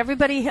 but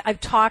everybody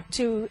I've talked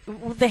to,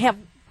 they have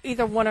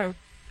either one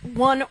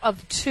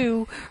of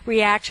two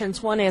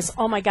reactions. One is,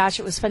 oh my gosh,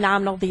 it was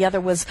phenomenal. The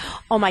other was,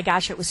 oh my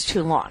gosh, it was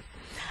too long.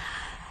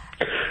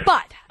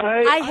 But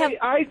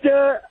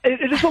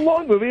it is a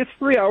long movie. It's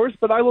 3 hours,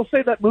 but I will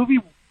say that movie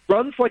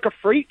runs like a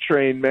freight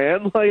train,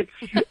 man. Like,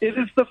 it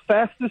is the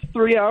fastest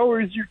 3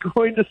 hours you're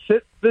going to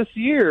sit this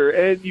year,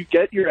 and you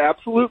get your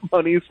absolute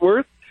money's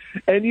worth,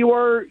 and you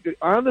are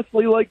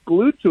honestly like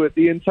glued to it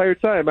the entire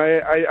time.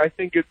 I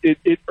think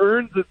it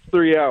earns its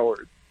 3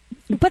 hours.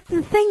 But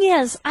the thing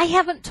is, I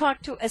haven't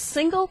talked to a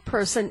single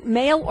person,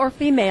 male or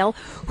female,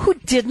 who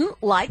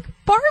didn't like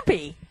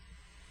Barbie.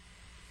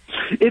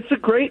 It's a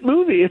great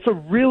movie. It's a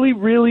really,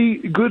 really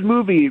good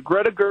movie.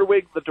 Greta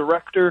Gerwig, the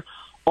director,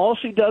 all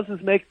she does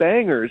is make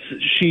bangers.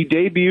 She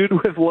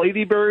debuted with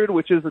Lady Bird,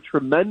 which is a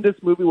tremendous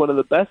movie, one of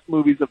the best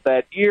movies of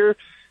that year.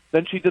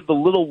 Then she did the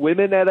Little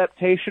Women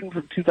adaptation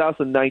from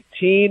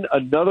 2019,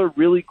 another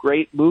really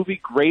great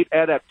movie, great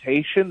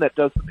adaptation that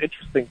does some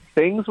interesting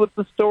things with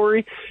the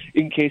story,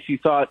 in case you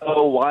thought,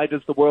 oh, why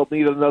does the world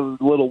need another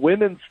Little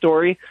Women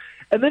story?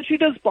 And then she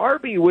does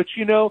Barbie, which,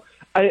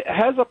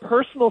 has a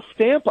personal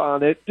stamp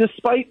on it,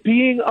 despite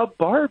being a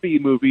Barbie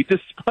movie,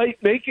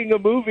 despite making a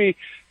movie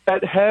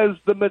that has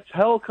the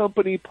Mattel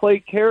company play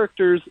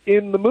characters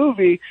in the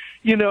movie.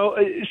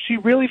 She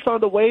really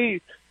found a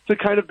way to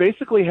kind of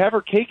basically have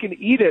her cake and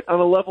eat it on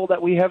a level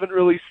that we haven't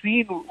really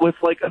seen with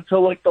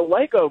until the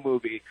Lego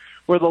movie,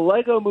 where the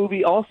Lego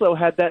movie also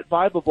had that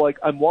vibe of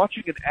I'm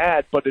watching an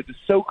ad, but it is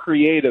so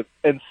creative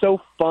and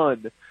so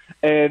fun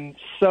and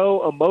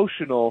so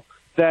emotional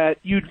that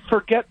you'd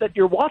forget that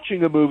you're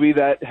watching a movie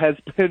that has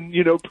been,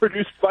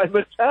 produced by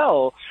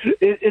Mattel.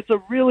 It's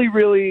a really,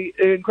 really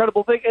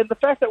incredible thing. And the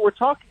fact that we're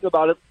talking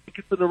about it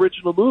like it's an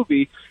original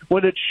movie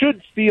when it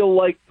should feel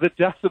like the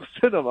death of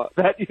cinema.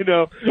 That,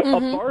 a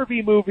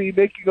Barbie movie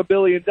making $1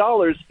 billion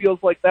feels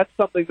like that's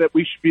something that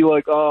we should be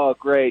like, oh,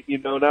 great,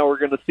 now we're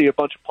going to see a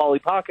bunch of Polly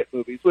Pocket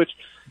movies, which,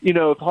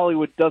 if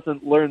Hollywood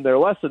doesn't learn their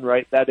lesson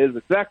right, that is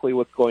exactly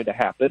what's going to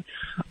happen.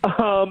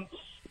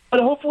 But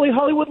hopefully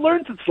Hollywood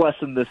learns its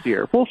lesson this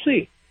year. We'll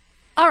see.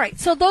 All right,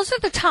 so those are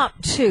the top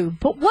two.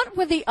 But what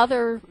were the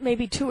other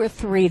maybe two or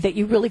three that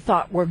you really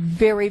thought were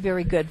very,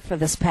 very good for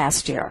this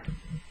past year?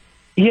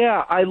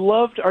 Yeah, I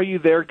loved Are You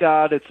There,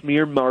 God? It's Me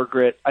or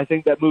Margaret. I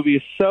think that movie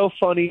is so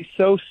funny,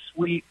 so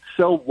sweet,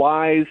 so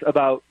wise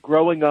about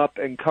growing up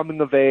and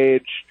coming of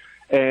age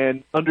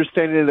and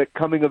understanding that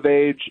coming of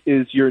age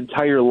is your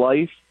entire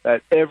life,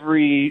 that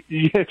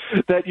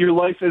that your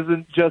life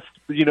isn't just,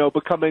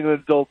 becoming an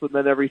adult and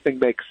then everything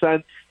makes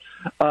sense.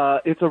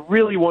 It's a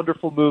really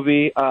wonderful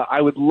movie.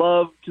 I would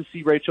love to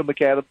see Rachel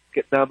McAdams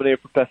get nominated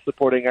for Best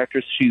Supporting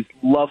Actress. She's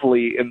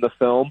lovely in the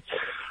film.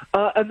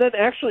 And then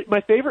actually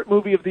my favorite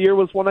movie of the year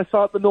was one I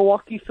saw at the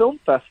Milwaukee Film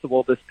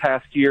Festival this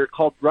past year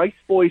called Rice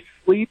Boy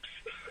Sleeps.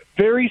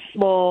 Very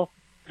small,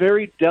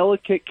 very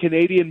delicate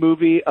Canadian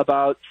movie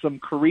about some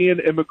Korean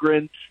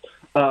immigrants,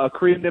 a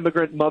Korean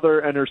immigrant mother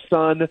and her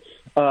son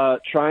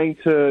trying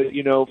to,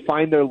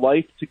 find their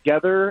life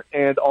together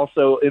and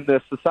also in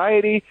this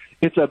society.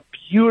 It's a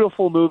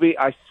beautiful movie.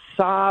 I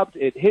sobbed.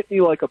 It hit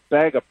me like a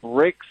bag of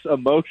bricks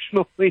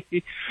emotionally.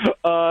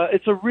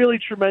 It's a really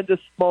tremendous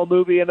small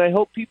movie, and I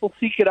hope people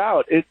seek it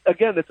out. It's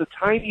a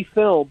tiny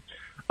film,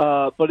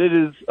 but it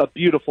is a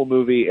beautiful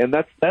movie, and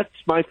that's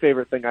my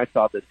favorite thing I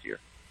saw this year.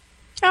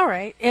 All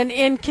right.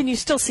 And can you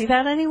still see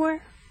that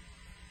anywhere?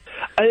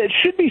 It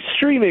should be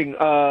streaming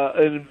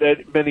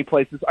in many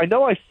places. I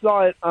know I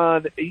saw it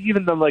on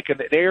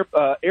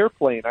an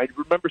airplane. I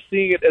remember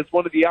seeing it as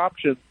one of the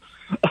options.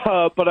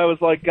 But I was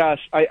like, gosh,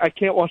 I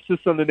can't watch this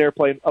on an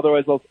airplane.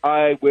 Otherwise,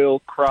 I will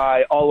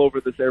cry all over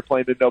this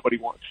airplane, and nobody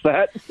wants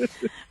that.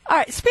 All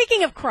right.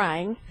 Speaking of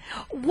crying,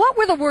 what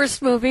were the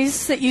worst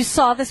movies that you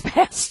saw this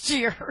past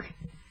year?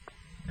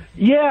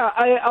 Yeah,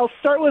 I'll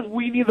start with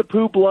Winnie the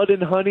Pooh, Blood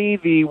and Honey,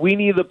 the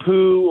Winnie the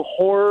Pooh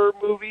horror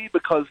movie,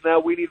 because now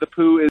Winnie the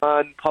Pooh is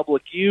on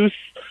public use.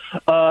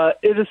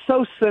 It is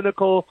so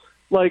cynical.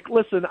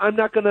 Listen, I'm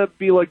not going to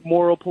be like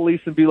moral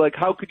police and be like,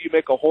 how could you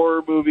make a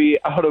horror movie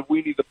out of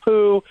Winnie the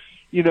Pooh?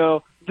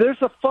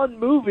 There's a fun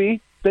movie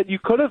that you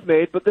could have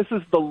made, but this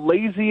is the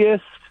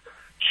laziest,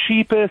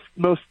 cheapest,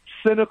 most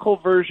cynical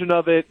version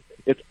of it.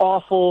 It's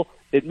awful.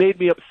 It made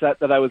me upset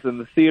that I was in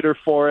the theater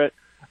for it.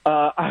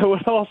 I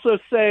would also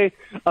say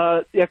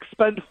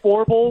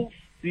Expendables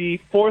the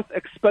fourth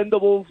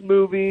Expendables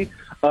movie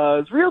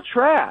is real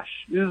trash.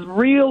 It is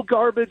real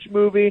garbage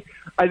movie.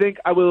 I think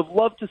I would have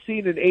loved to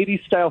seen an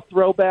 80s style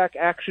throwback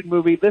action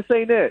movie. This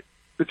ain't it.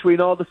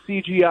 Between all the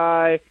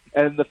CGI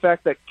and the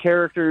fact that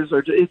characters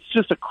are, it's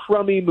just a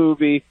crummy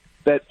movie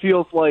that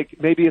feels like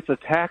maybe it's a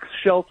tax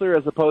shelter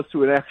as opposed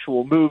to an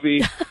actual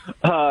movie.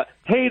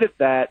 Hated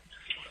that.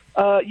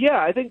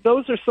 I think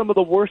those are some of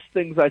the worst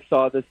things I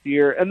saw this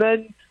year. And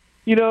then,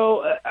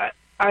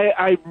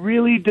 I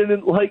really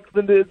didn't like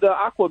the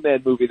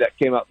Aquaman movie that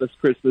came out this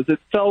Christmas. It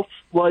felt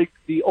like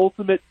the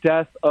ultimate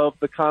death of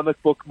the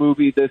comic book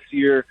movie this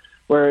year,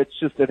 where it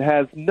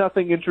has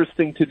nothing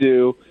interesting to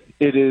do.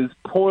 It is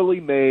poorly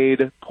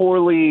made,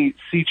 poorly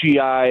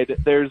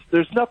CGI'd.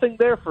 There's nothing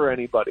there for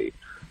anybody.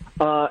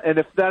 And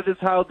if that is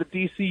how the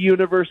DC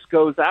universe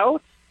goes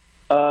out,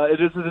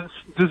 it is a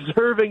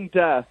deserving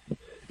death.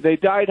 They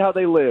died how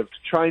they lived,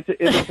 trying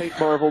to imitate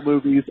Marvel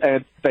movies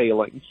and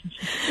failing.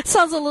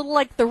 Sounds a little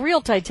like the real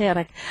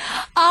Titanic.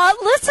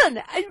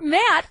 Listen,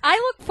 Matt, I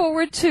look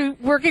forward to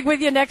working with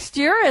you next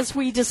year as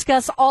we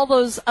discuss all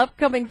those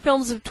upcoming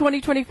films of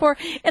 2024.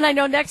 And I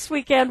know next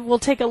weekend we'll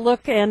take a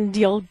look and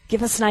you'll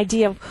give us an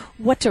idea of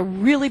what to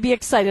really be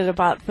excited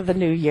about for the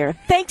new year.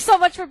 Thanks so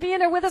much for being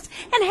here with us,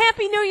 and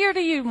Happy New Year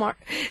to you, Matt.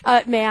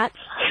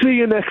 See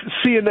you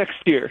next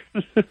year.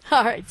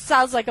 All right,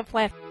 sounds like a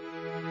plan.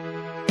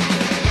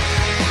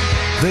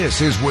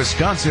 This is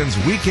Wisconsin's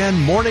Weekend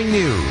Morning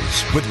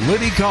News with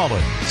Libby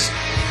Collins.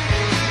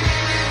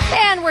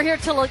 And we're here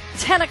till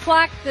 10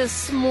 o'clock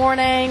this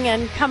morning,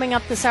 and coming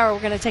up this hour, we're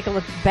going to take a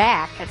look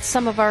back at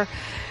some of our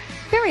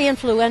very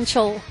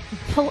influential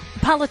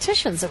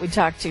politicians that we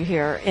talked to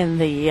here in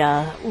the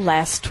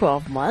last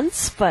 12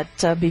 months.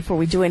 But before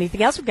we do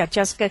anything else, we've got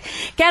Jessica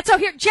Gatso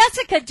here.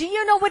 Jessica, do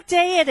you know what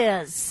day it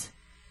is?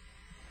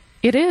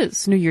 It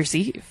is New Year's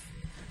Eve.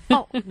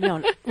 Oh,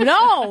 no.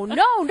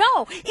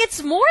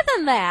 It's more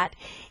than that.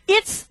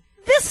 It's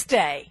this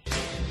day.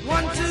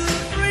 1, 2, 3.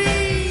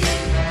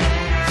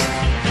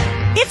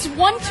 It's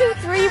 1, 2,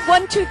 3,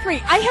 1, 2, 3.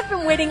 I have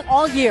been waiting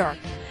all year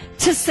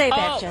to say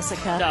that,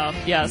 Jessica. No,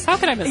 yes. How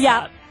can I miss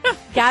that?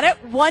 Got it?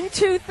 1,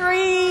 2,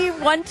 3,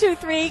 1, 2,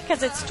 3,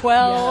 because it's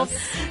 12,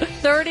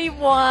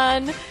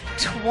 31,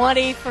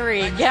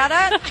 23. Get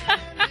it?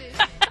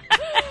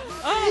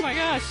 Oh, my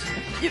gosh.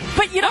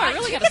 But, I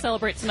really got to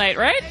celebrate tonight,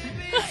 right?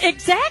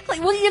 Exactly.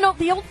 Well,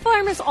 the Old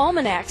Farmer's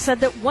Almanac said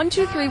that 1,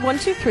 2, 3, 1,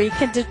 2, 3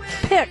 can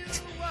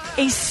depict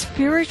a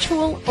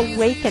spiritual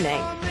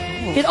awakening.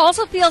 It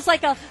also feels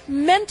like a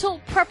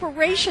mental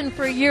preparation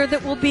for a year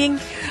that will be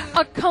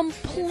a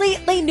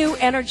completely new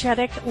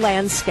energetic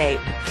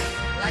landscape.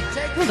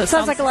 Well, this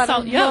sounds like a lot of I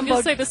was going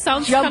to say, this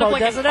sounds kind of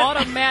like an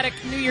automatic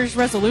New Year's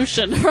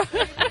resolution.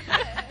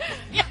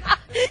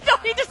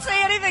 Don't need to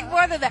say anything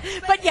more than that.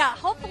 But yeah,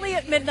 hopefully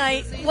at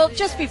midnight, well,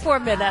 just before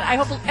midnight, I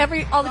hope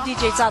all the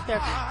DJs out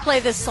there play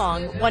this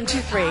song, 1, 2,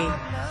 3,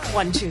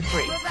 1, 2,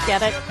 3.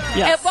 Get it?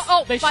 Yes.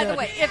 By the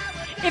way,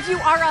 if you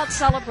are out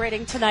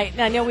celebrating tonight,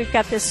 and I know we've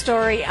got this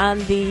story on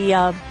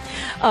the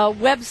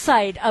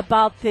website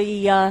about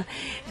the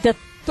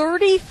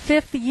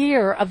 35th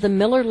year of the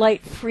Miller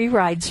Lite Free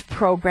Rides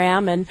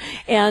program, and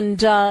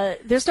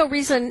there's no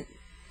reason,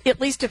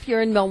 at least if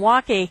you're in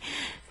Milwaukee,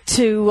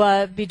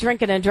 to be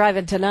drinking and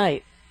driving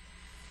tonight.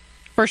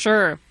 For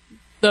sure.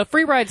 The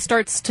free ride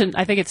starts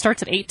I think it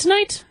starts at 8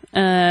 tonight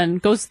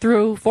and goes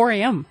through 4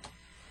 a.m.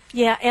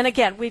 Yeah, and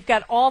again, we've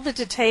got all the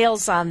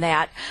details on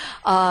that.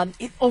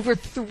 Over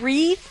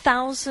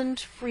 3,000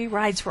 free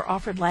rides were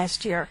offered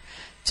last year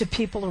to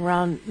people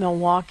around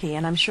Milwaukee,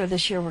 and I'm sure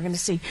this year we're going to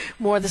see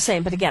more of the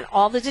same. But again,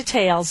 all the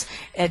details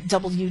at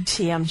WTMJ.com.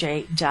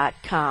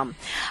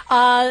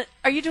 Are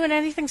you doing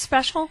anything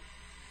special,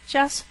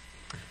 Jess?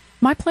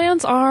 My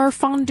plans are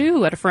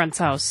fondue at a friend's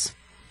house.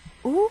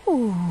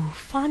 Ooh,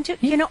 fondue.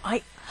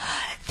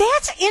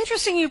 That's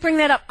interesting you bring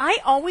that up. I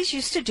always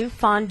used to do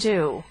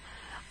fondue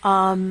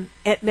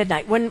at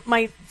midnight. When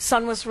my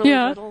son was really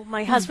little,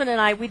 my husband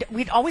and I,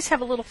 we'd always have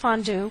a little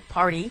fondue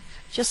party,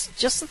 just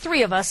the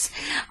three of us.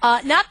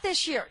 Not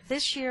this year.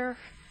 This year,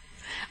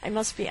 I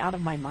must be out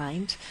of my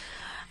mind.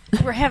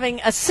 We're having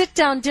a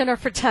sit-down dinner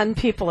for 10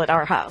 people at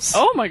our house.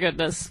 Oh, my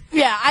goodness.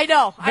 Yeah, I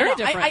know. Very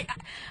different.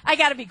 I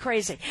got to be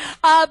crazy.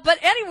 But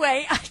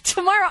anyway,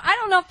 tomorrow, I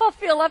don't know if I'll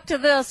feel up to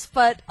this,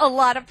 but a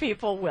lot of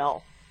people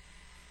will.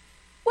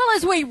 Well,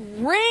 as we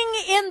ring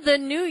in the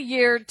new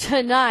year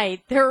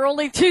tonight, there are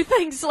only two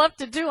things left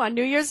to do on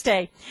New Year's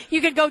Day.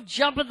 You can go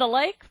jump in the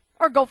lake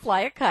or go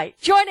fly a kite.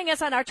 Joining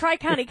us on our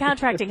Tri-County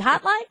Contracting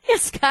Hotline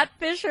is Scott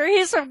Fisher.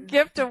 He's from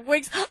Gift of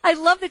Wings. I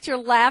love that you're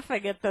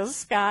laughing at this,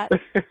 Scott.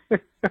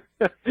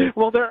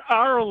 Well, there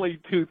are only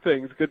two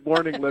things, good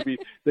morning, Libby,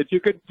 that you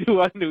could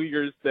do on New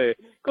Year's Day.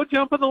 Go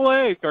jump in the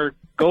lake or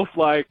go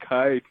fly a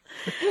kite.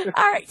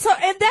 All right,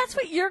 and that's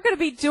what you're going to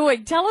be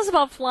doing. Tell us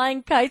about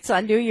flying kites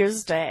on New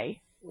Year's Day.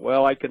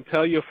 Well, I can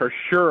tell you for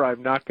sure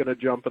I'm not going to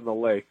jump in the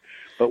lake.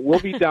 But we'll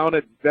be down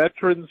at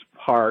Veterans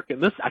Park,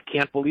 and this, I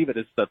can't believe it,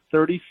 it's the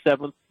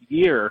 37th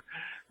year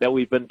that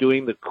we've been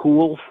doing the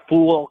Cool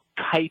Fool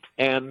Kite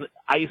and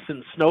Ice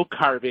and Snow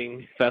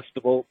Carving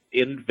Festival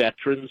in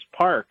Veterans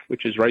Park,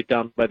 which is right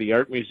down by the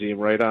Art Museum,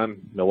 right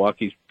on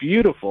Milwaukee's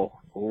beautiful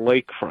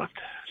lakefront.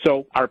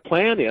 So our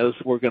plan is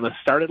we're going to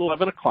start at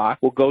 11 o'clock.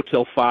 We'll go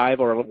till 5,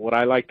 or what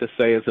I like to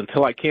say is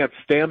until I can't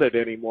stand it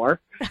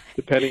anymore,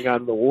 depending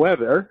on the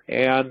weather.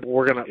 And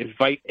we're going to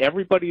invite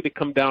everybody to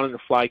come down and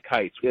fly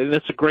kites. And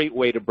it's a great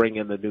way to bring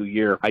in the new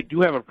year. I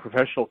do have a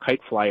professional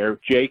kite flyer.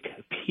 Jake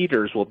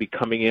Peters will be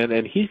coming in,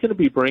 and he's going to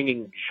be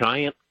bringing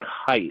giant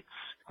kites.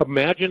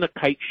 Imagine a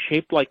kite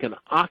shaped like an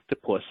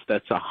octopus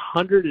that's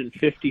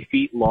 150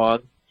 feet long,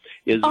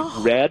 is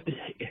red,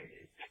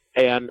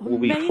 and will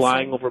be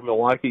flying over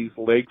Milwaukee's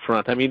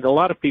lakefront. I mean, a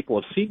lot of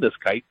people have seen this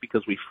kite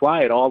because we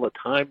fly it all the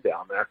time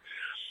down there.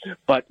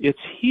 But it's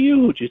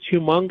huge. It's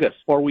humongous.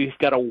 Or we've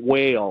got a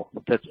whale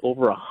that's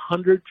over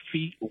 100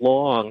 feet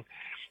long.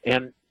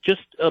 And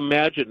just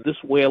imagine,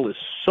 this whale is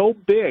so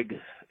big,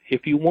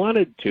 if you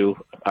wanted to,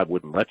 I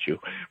wouldn't let you,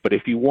 but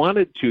if you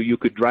wanted to, you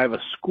could drive a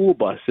school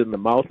bus in the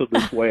mouth of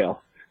this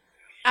whale.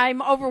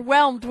 I'm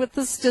overwhelmed with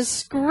this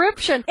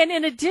description. And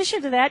in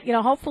addition to that,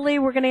 hopefully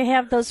we're going to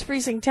have those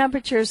freezing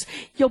temperatures.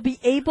 You'll be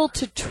able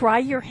to try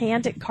your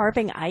hand at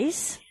carving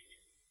ice?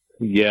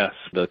 Yes,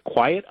 the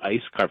Quiet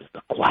Ice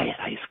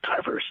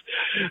Carvers.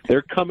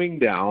 They're coming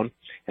down,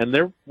 and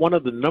they're one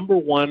of the number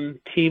one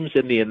teams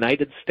in the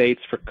United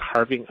States for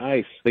carving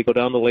ice. They go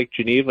down to Lake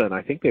Geneva, and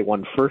I think they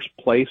won first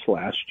place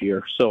last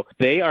year. So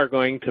they are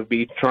going to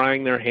be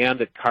trying their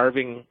hand at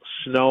carving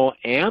snow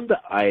and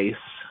ice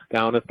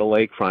down at the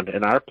lakefront.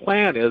 And our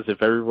plan is,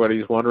 if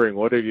everybody's wondering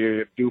what do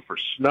you do for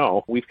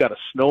snow, we've got a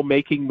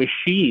snow-making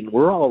machine.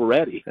 We're all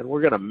ready. And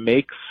we're going to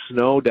make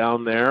snow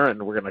down there,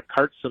 and we're going to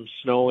cart some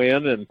snow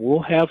in, and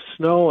we'll have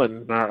snow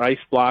and our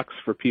ice blocks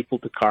for people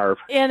to carve.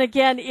 And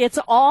again, it's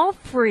all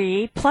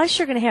free. Plus,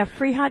 you're going to have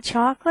free hot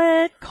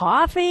chocolate,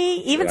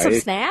 coffee, even some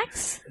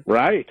snacks.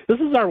 Right. This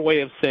is our way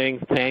of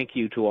saying thank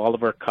you to all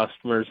of our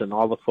customers and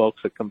all the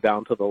folks that come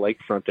down to the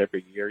lakefront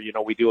every year.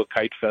 We do a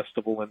kite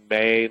festival in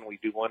May, and we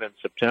do one in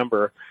September.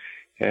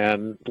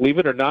 And believe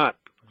it or not,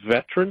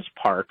 Veterans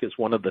Park is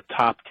one of the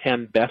top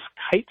 10 best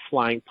kite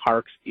flying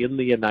parks in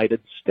the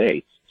United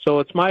States. So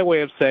it's my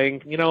way of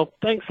saying,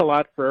 thanks a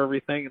lot for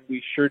everything, and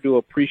we sure do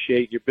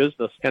appreciate your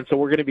business. And so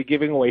we're going to be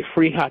giving away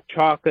free hot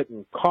chocolate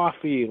and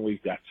coffee, and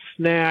we've got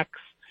snacks.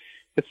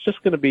 It's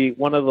just going to be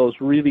one of those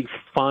really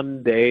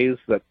fun days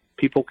that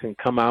people can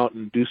come out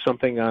and do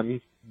something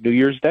on New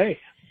Year's Day.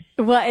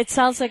 Well, it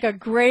sounds like a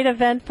great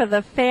event for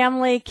the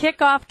family.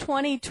 Kickoff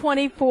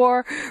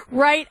 2024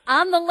 right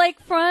on the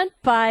lakefront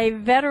by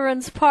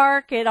Veterans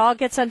Park. It all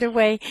gets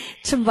underway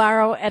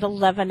tomorrow at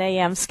 11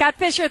 a.m. Scott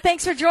Fisher,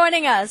 thanks for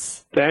joining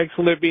us. Thanks,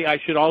 Libby. I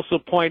should also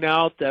point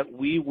out that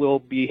we will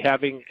be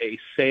having a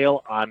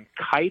sale on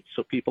kites,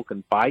 so people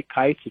can buy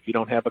kites if you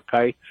don't have a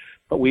kite.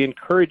 But we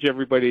encourage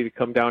everybody to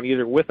come down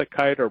either with a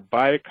kite or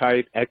buy a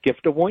kite at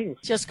Gift of Wings.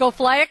 Just go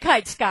fly a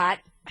kite, Scott.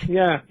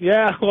 Yeah.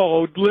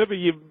 Oh, Libby,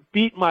 you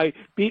beat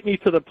me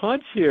to the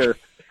punch here.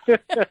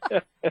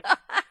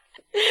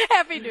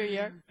 Happy New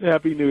Year.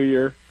 Happy New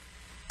Year.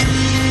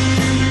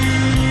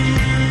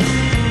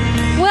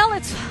 Well,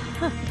 it's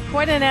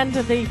quite an end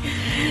to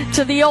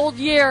the old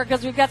year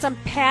because we've got some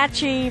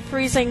patchy,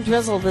 freezing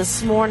drizzle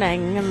this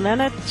morning, and then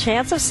a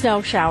chance of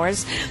snow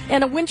showers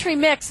and a wintry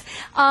mix.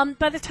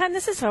 By the time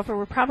this is over,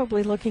 we're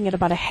probably looking at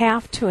about a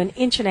half to an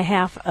inch and a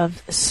half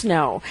of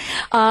snow.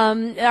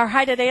 Our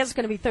high today is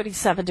going to be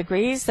 37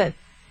 degrees. The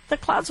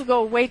clouds will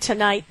go away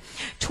tonight.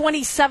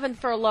 27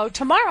 for a low.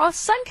 Tomorrow,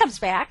 sun comes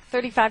back.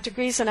 35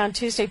 degrees, and on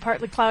Tuesday,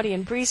 partly cloudy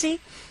and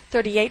breezy.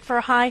 38 for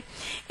a high.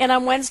 And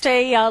on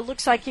Wednesday,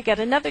 looks like you got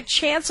another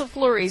chance of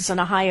flurries and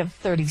a high of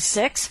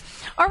 36.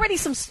 Already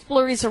some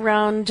flurries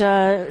around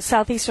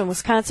southeastern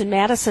Wisconsin.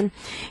 Madison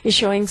is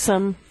showing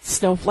some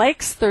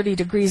snowflakes, 30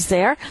 degrees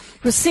there.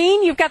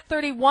 Racine, you've got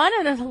 31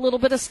 and a little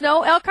bit of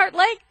snow. Elkhart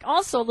Lake,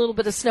 also a little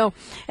bit of snow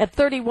at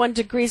 31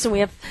 degrees. And we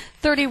have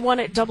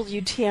 31 at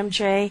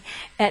WTMJ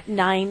at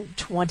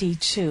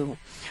 9:22.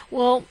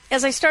 Well,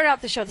 as I started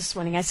out the show this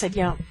morning, I said,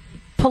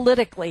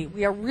 politically,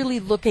 we are really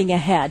looking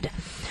ahead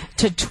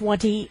to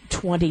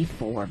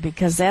 2024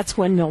 because that's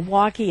when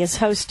Milwaukee is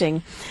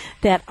hosting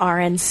that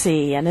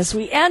RNC. And as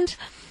we end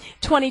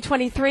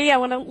 2023, I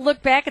want to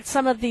look back at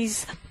some of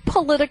these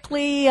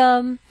politically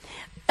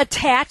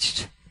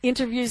attached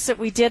interviews that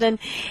we did.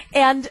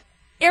 And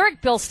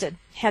Eric Bilstead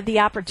had the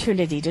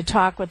opportunity to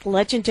talk with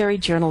legendary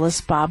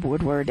journalist Bob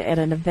Woodward at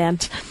an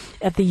event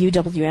at the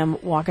UWM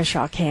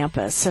Waukesha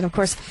campus. And, of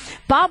course,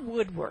 Bob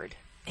Woodward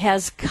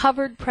has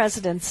covered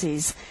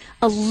presidencies,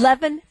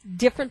 11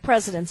 different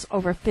presidents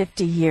over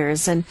 50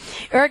 years. And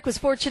Eric was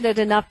fortunate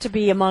enough to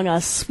be among a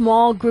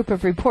small group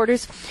of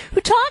reporters who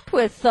talked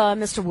with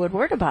Mr.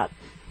 Woodward about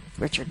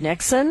Richard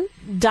Nixon,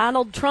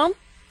 Donald Trump,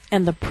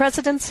 and the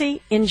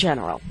presidency in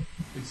general.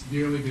 It's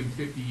nearly been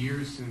 50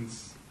 years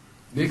since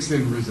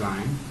Nixon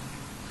resigned,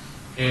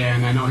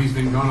 and I know he's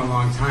been gone a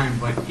long time,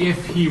 but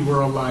if he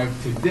were alive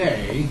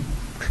today,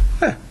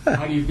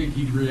 how do you think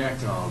he'd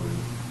react to all of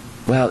this?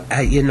 Well,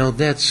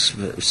 that's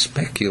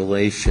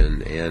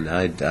speculation, and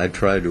I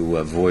try to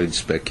avoid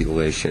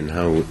speculation,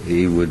 how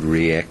he would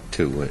react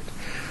to it.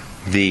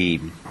 The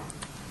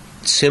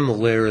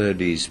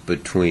similarities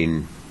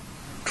between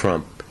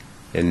Trump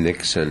and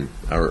Nixon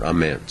are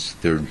immense.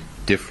 They're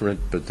different,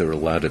 but there are a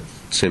lot of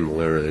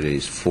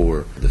similarities.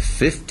 For the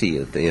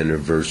 50th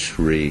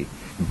anniversary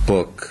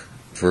book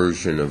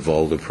version of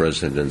All the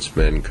President's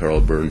Men, Carl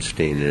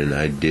Bernstein and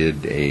I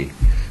did a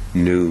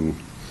new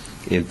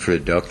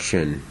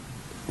introduction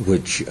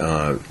which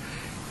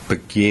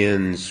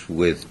begins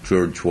with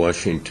George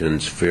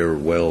Washington's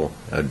farewell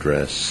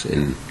address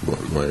in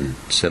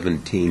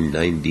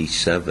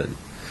 1797,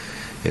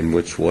 in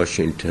which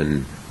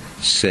Washington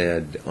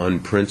said,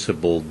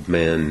 "Unprincipled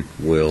men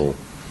will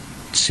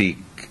seek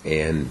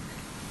and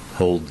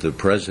hold the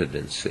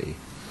presidency."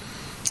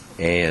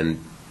 And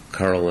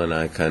Carl and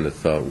I kind of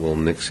thought, well,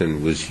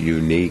 Nixon was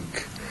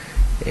unique,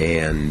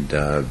 and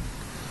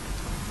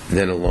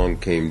then along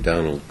came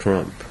Donald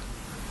Trump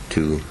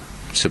to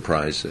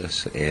surprise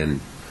us, and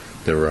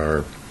there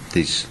are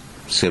these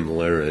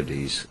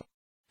similarities.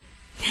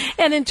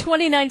 And in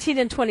 2019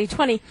 and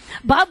 2020,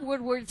 Bob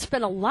Woodward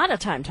spent a lot of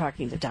time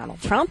talking to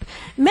Donald Trump.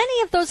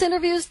 Many of those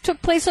interviews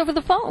took place over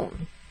the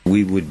phone.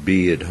 We would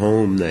be at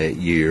home that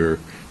year,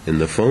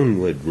 and the phone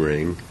would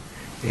ring,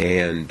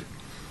 and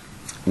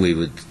we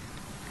would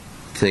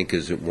think,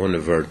 is it one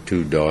of our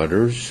two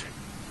daughters?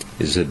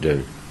 Is it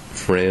a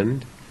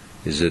friend?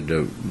 Is it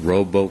a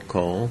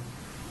robocall?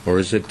 Or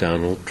is it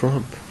Donald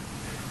Trump?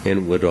 And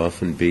it would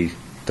often be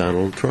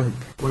Donald Trump.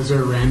 Was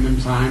there a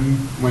random time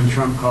when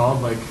Trump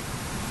called, like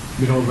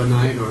middle of the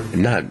night? Or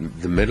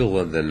not the middle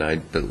of the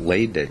night, but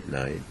late at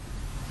night,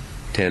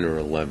 10 or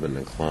 11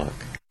 o'clock.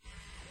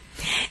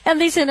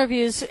 And these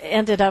interviews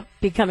ended up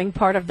becoming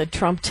part of the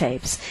Trump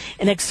tapes,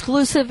 an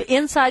exclusive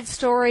inside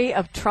story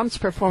of Trump's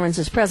performance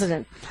as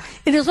president,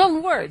 in his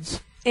own words.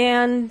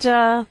 And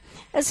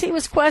as he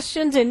was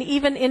questioned and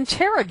even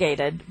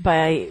interrogated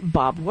by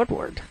Bob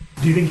Woodward.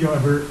 Do you think you'll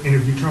ever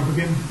interview Trump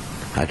again?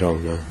 I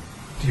don't know.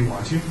 Do you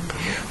want to?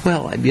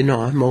 Well,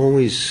 I'm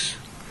always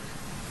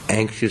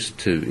anxious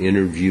to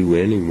interview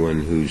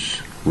anyone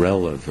who's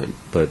relevant,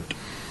 but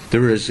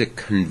there is a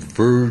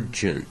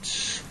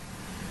convergence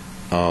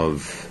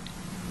of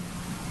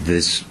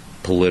this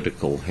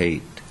political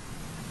hate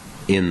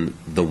in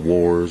the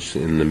wars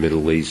in the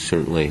Middle East,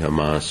 certainly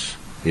Hamas,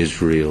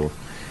 Israel.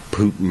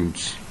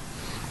 Putin's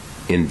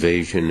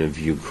invasion of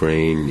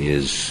Ukraine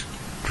is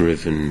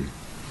driven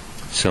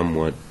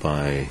somewhat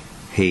by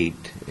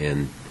hate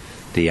and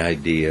the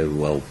idea,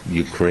 well,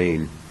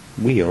 Ukraine,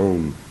 we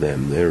own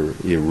them, they're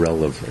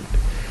irrelevant.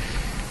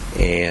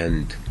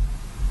 And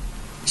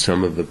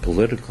some of the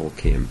political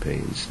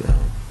campaigns now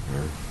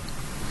are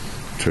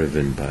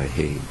driven by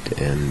hate.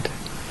 And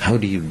how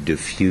do you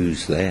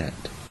diffuse that?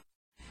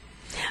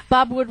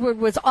 Bob Woodward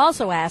was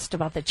also asked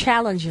about the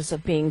challenges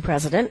of being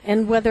president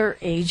and whether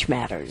age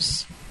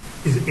matters.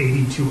 Is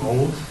 80 too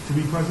old to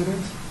be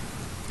president?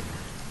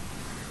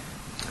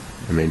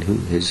 I mean,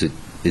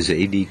 is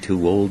 80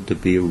 too old to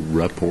be a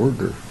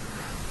reporter?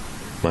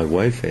 My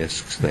wife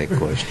asks that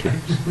question.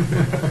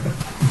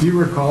 Do you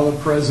recall a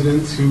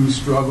president who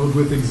struggled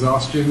with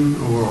exhaustion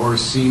or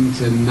seemed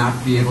to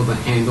not be able to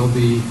handle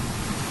the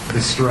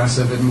stress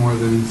of it more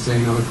than,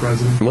 say, another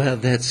president? Well,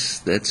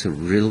 that's a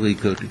really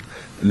good...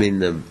 I mean,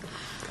 the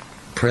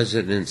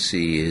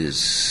presidency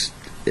is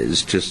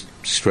just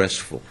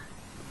stressful.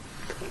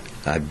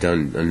 I've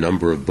done a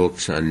number of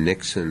books on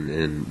Nixon,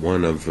 and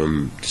one of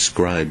them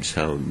describes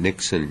how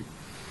Nixon,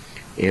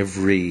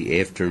 every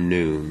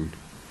afternoon,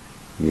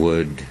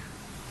 would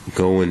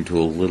go into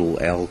a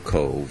little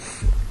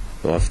alcove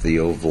off the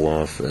Oval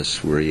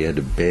Office where he had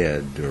a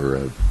bed or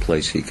a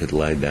place he could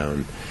lie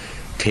down,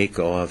 take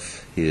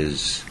off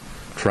his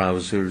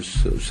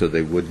trousers so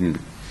they wouldn't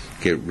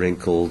get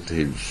wrinkled,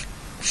 his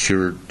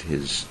shirt,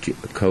 his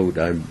coat,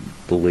 I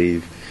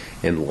believe,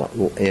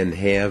 and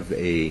have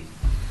a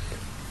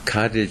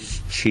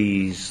cottage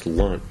cheese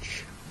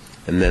lunch,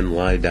 and then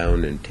lie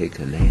down and take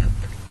a nap.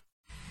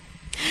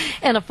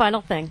 And a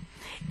final thing.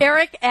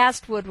 Eric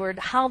asked Woodward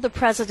how the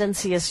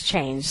presidency has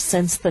changed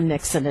since the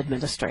Nixon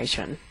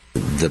administration.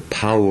 The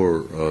power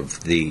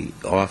of the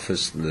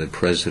office of the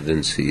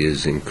presidency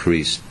is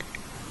increased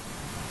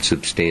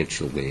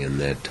substantially in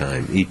that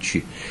time.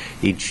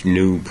 Each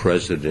new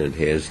president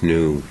has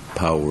new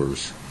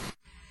powers.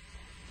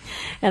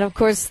 And, of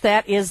course,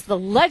 that is the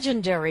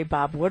legendary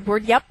Bob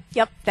Woodward. Yep,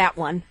 that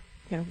one.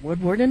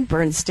 Woodward and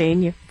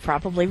Bernstein, you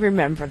probably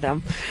remember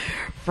them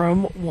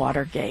from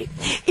Watergate.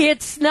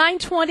 It's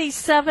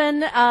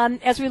 9:27.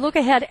 As we look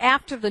ahead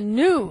after the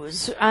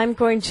news, I'm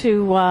going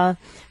to,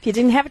 if you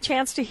didn't have a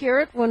chance to hear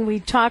it when we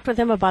talked with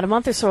him about a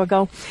month or so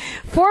ago,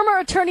 former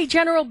Attorney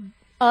General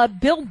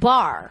Bill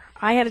Barr.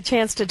 I had a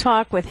chance to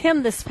talk with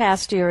him this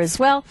past year as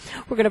well.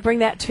 We're going to bring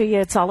that to you.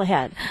 It's all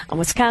ahead on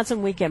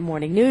Wisconsin Weekend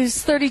Morning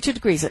News. 32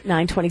 degrees at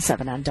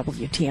 9:27 on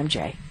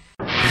WTMJ.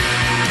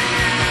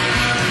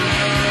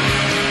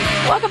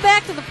 Welcome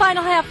back to the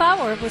final half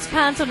hour of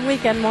Wisconsin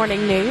Weekend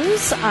Morning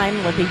News.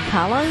 I'm Libby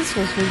Collins,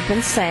 as we've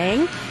been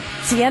saying.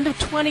 It's the end of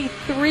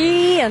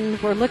 23,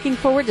 and we're looking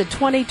forward to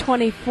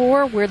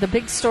 2024, where the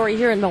big story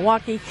here in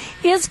Milwaukee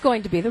is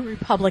going to be the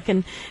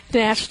Republican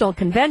National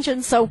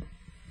Convention. So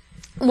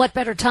what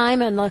better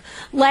time on the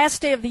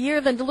last day of the year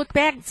than to look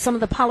back at some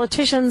of the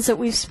politicians that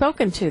we've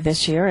spoken to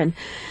this year, and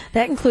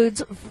that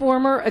includes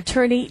former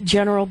Attorney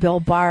General Bill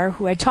Barr,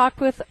 who I talked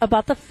with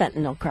about the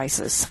fentanyl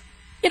crisis.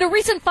 In a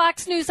recent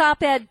Fox News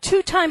op-ed,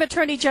 two-time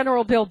Attorney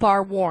General Bill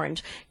Barr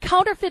warned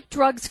counterfeit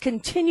drugs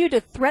continue to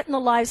threaten the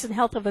lives and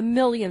health of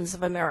millions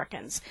of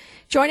Americans.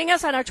 Joining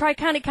us on our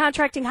Tri-County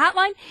Contracting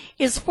Hotline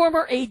is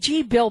former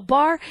AG Bill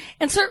Barr.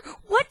 And, sir,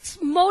 what's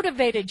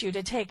motivated you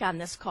to take on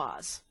this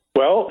cause?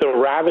 Well, the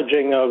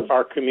ravaging of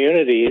our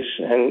communities,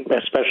 and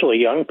especially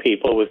young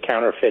people, with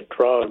counterfeit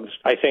drugs.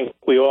 I think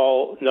we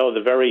all know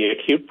the very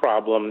acute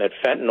problem that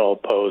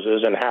fentanyl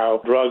poses and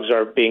how drugs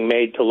are being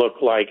made to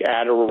look like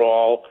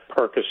Adderall,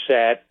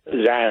 Percocet,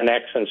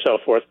 Xanax, and so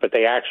forth, but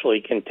they actually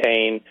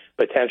contain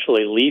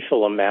potentially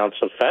lethal amounts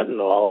of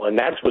fentanyl, and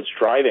that's what's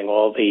driving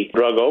all the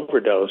drug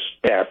overdose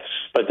deaths.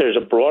 But there's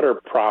a broader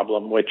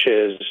problem, which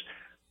is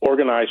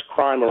organized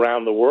crime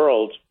around the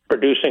world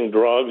producing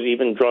drugs,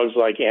 even drugs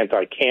like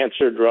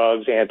anti-cancer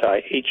drugs,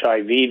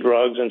 anti-HIV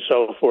drugs, and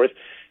so forth,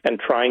 and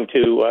trying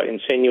to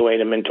insinuate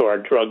them into our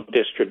drug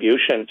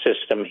distribution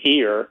system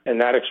here. And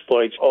that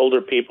exploits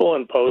older people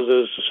and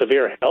poses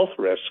severe health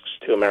risks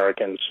to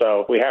Americans.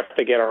 So we have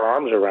to get our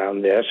arms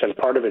around this, and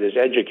part of it is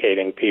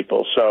educating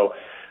people. So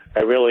I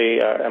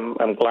really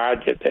I'm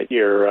glad that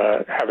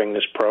you're having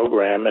this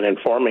program and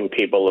informing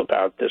people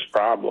about this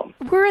problem.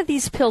 Where are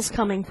these pills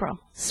coming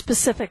from,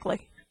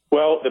 specifically?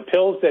 Well, the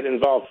pills that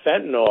involve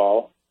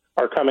fentanyl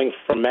are coming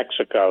from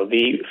Mexico.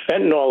 The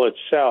fentanyl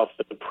itself,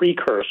 the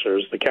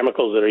precursors, the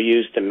chemicals that are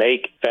used to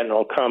make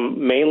fentanyl,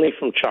 come mainly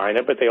from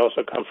China, but they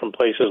also come from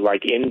places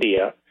like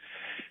India.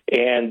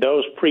 And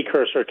those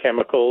precursor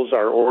chemicals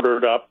are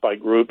ordered up by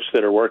groups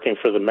that are working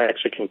for the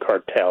Mexican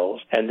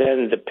cartels. And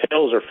then the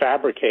pills are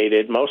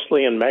fabricated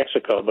mostly in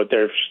Mexico, but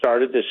they've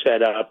started to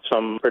set up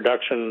some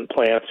production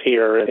plants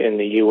here in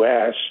the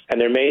U.S.,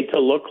 and they're made to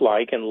look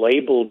like and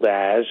labeled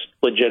as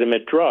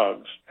legitimate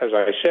drugs, as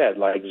I said,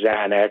 like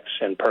Xanax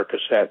and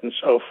Percocet and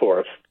so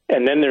forth.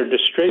 And then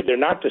they're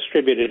not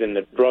distributed in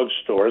the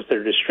drugstores.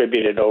 They're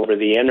distributed over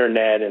the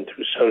Internet and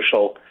through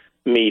social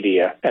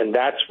media, and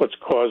that's what's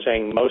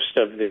causing most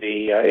of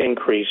the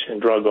increase in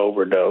drug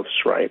overdose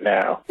right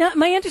now. Now,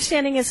 my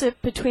understanding is that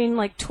between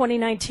like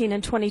 2019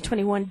 and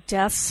 2021,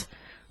 deaths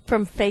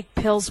from fake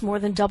pills more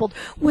than doubled.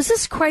 Was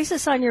this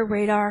crisis on your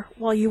radar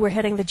while you were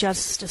heading the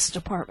Justice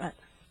Department?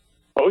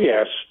 Oh,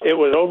 yes. It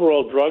was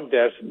overall drug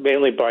deaths,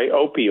 mainly by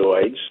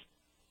opioids,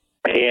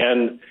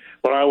 and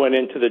when I went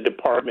into the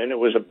department, it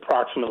was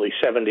approximately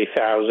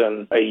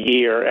 70,000 a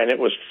year, and it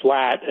was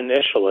flat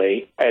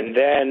initially. And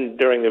then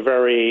during the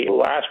very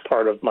last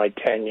part of my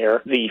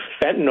tenure, the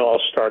fentanyl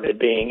started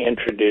being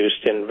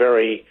introduced in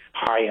very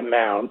high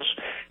amounts.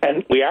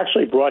 And we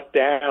actually brought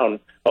down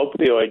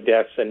opioid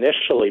deaths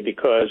initially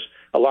because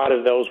a lot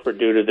of those were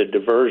due to the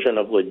diversion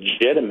of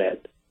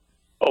legitimate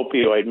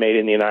opioid made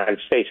in the United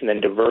States and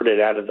then diverted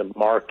out of the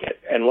market.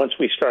 And once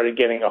we started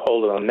getting a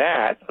hold on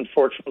that,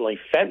 unfortunately,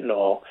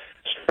 fentanyl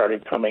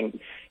started coming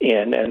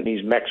in, and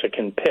these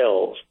Mexican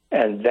pills.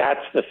 And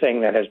that's the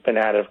thing that has been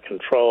out of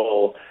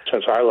control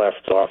since I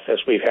left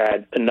office. We've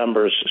had the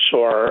numbers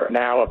soar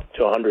now up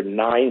to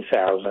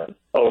 109,000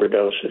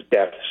 overdose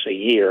deaths a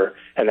year,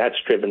 and that's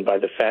driven by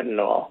the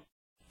fentanyl.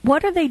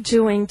 What are they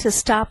doing to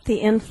stop the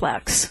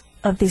influx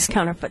of these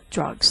counterfeit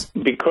drugs?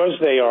 Because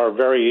they are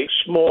very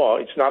small,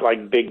 it's not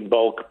like big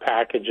bulk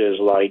packages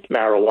like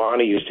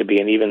marijuana used to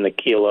be, and even the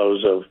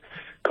kilos of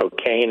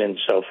cocaine and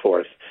so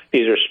forth.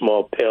 These are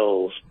small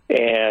pills,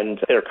 and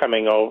they're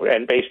coming over,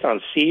 and based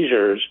on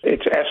seizures,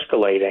 it's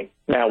escalating.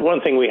 Now, one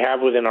thing we have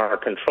within our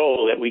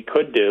control that we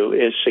could do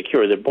is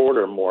secure the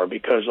border more,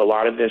 because a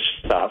lot of this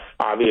stuff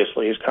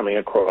obviously is coming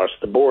across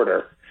the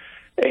border.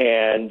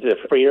 And the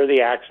freer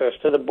the access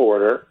to the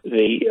border,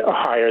 the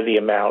higher the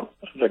amount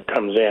that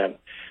comes in.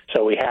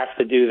 So we have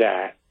to do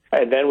that.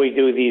 And then we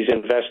do these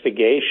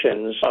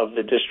investigations of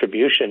the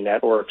distribution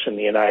networks in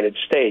the United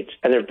States.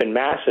 And there have been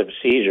massive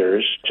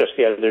seizures. Just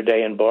the other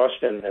day in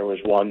Boston, there was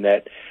one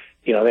that,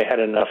 they had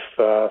enough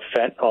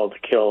fentanyl to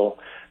kill,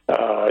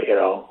 a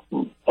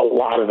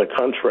lot of the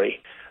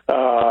country.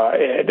 So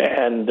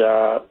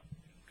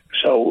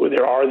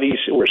there are these,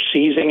 we're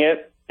seizing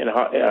it.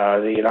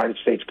 The United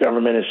States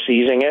government is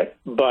seizing it.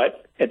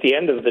 But at the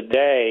end of the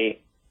day,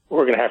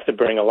 we're going to have to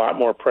bring a lot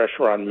more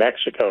pressure on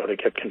Mexico to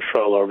get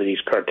control over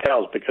these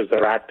cartels, because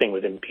they're acting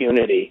with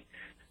impunity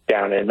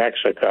down in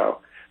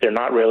Mexico. They're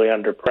not really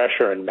under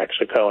pressure in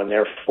Mexico, and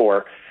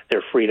therefore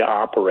they're free to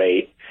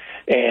operate.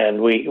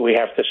 And we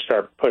have to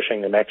start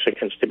pushing the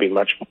Mexicans to be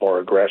much more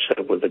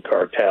aggressive with the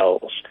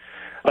cartels.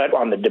 But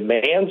on the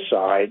demand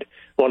side,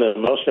 one of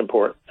the most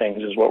important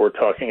things is what we're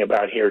talking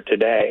about here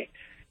today.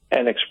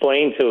 And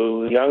explain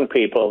to young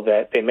people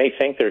that they may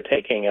think they're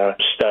taking a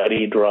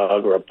study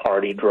drug or a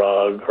party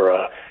drug or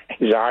a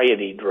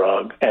anxiety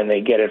drug, and they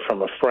get it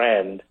from a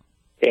friend,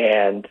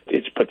 and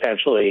it's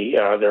potentially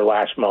their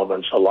last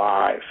moments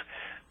alive.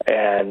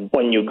 And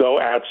when you go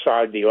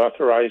outside the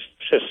authorized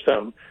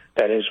system,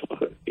 that is,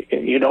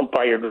 you don't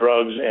buy your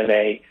drugs in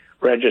a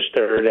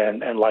registered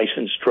and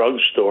licensed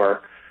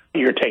drugstore,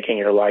 you're taking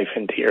your life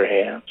into your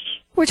hands.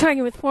 We're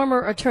talking with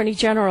former Attorney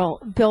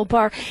General Bill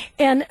Barr.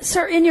 And,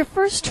 sir, in your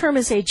first term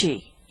as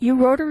AG, you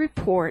wrote a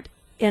report,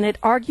 and it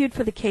argued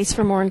for the case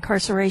for more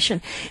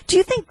incarceration. Do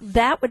you think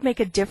that would make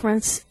a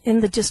difference in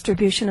the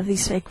distribution of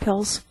these fake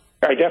pills?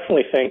 I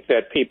definitely think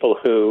that people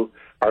who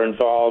are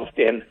involved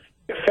in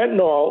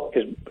fentanyl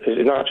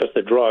is not just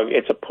a drug,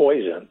 it's a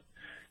poison.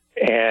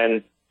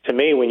 And to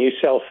me, when you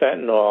sell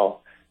fentanyl,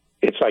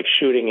 it's like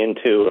shooting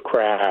into a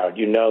crowd.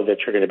 You know that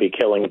you're going to be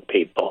killing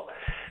people.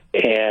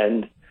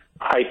 And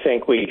I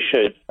think we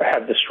should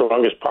have the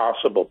strongest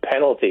possible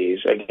penalties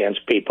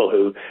against people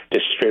who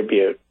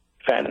distribute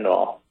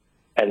fentanyl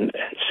and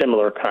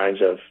similar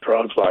kinds of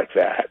drugs like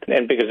that.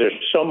 And because there's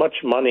so much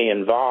money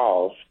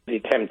involved, the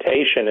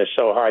temptation is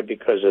so high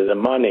because of the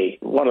money.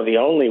 One of the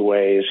only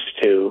ways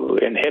to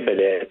inhibit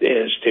it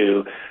is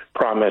to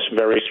promise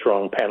very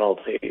strong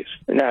penalties.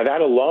 Now,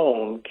 that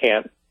alone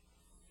can't,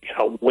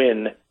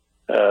 win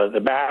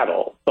the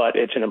battle, but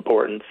it's an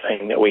important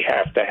thing that we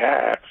have to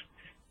have.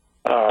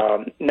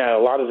 Now,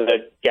 a lot of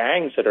the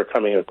gangs that are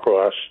coming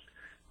across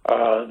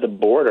the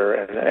border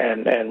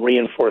and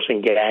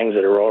reinforcing gangs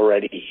that are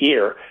already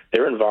here,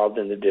 they're involved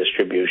in the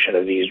distribution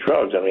of these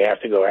drugs, and we have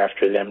to go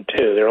after them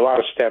too. There are a lot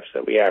of steps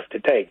that we have to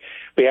take.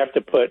 We have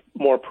to put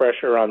more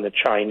pressure on the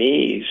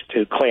Chinese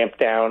to clamp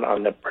down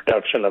on the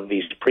production of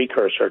these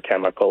precursor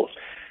chemicals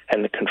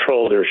and to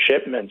control their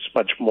shipments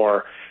much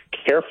more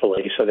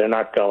carefully so they're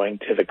not going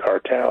to the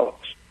cartels.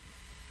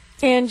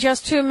 In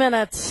just 2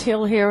 minutes,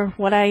 he'll hear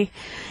what I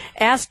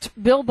asked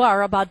Bill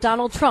Barr about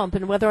Donald Trump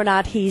and whether or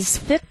not he's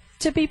fit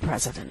to be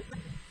president.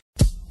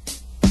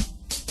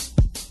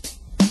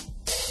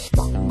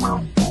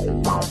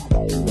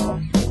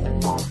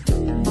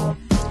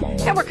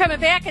 And we're coming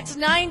back. It's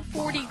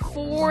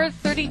 9:44,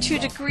 32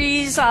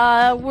 degrees.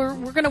 We're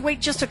going to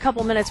wait just a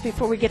couple minutes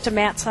before we get to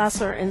Matt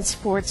Sosler in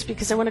sports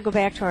because I want to go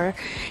back to our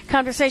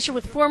conversation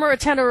with former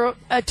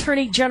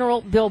Attorney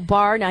General Bill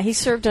Barr. Now, he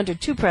served under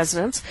two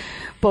presidents,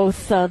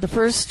 both the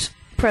first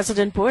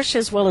President Bush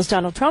as well as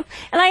Donald Trump.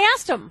 And I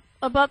asked him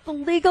about the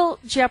legal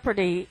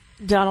jeopardy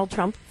Donald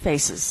Trump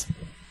faces.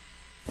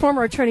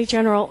 Former Attorney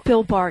General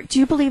Bill Barr, do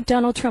you believe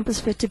Donald Trump is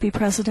fit to be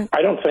president?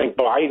 I don't think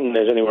Biden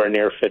is anywhere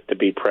near fit to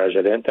be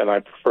president, and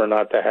I prefer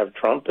not to have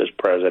Trump as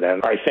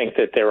president. I think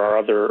that there are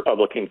other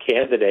Republican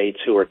candidates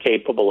who are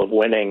capable of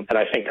winning, and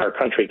I think our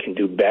country can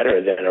do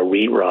better than a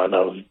rerun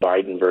of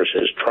Biden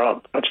versus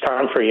Trump. It's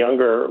time for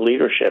younger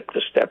leadership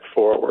to step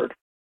forward.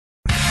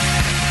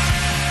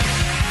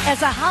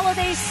 As the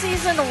holiday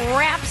season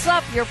wraps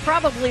up, you're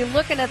probably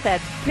looking at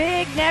that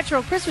big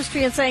natural Christmas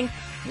tree and saying,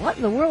 what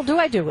in the world do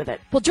I do with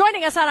it? Well,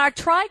 joining us on our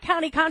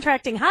Tri-County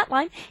Contracting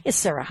Hotline is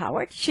Sarah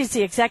Howard. She's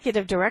the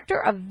Executive Director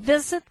of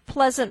Visit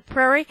Pleasant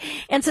Prairie.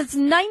 And since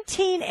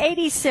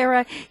 1980,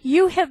 Sarah,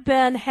 you have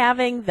been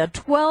having the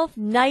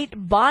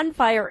 12-night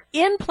bonfire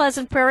in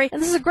Pleasant Prairie.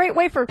 And this is a great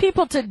way for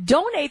people to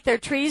donate their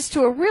trees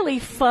to a really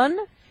fun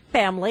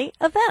family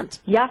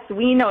event. Yes,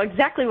 we know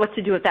exactly what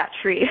to do with that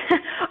tree.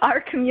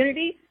 Our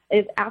community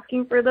is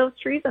asking for those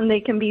trees, and they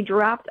can be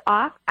dropped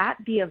off at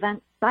the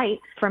event site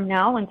from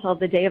now until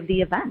the day of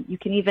the event. You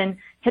can even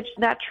hitch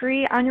that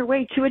tree on your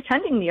way to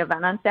attending the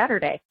event on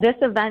Saturday. This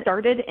event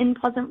started in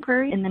Pleasant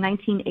Prairie in the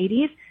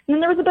 1980s, and then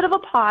there was a bit of a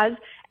pause,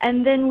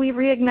 and then we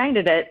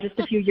reignited it just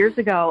a few years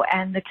ago,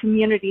 and the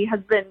community has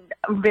been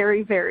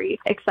very, very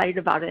excited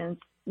about it. It's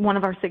one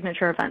of our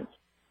signature events.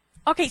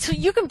 Okay, so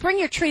you can bring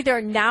your tree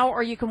there now,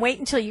 or you can wait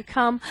until you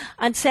come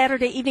on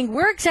Saturday evening.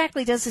 Where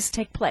exactly does this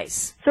take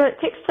place? So it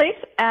takes place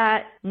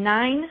at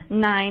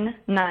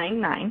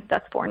 9999,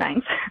 that's 4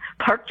 nines,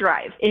 Park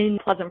Drive in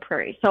Pleasant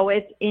Prairie. So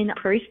it's in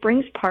Prairie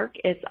Springs Park.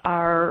 It's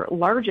our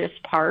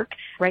largest park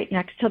right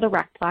next to the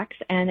Recplex,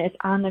 and it's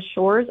on the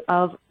shores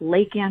of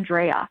Lake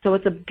Andrea. So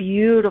it's a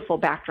beautiful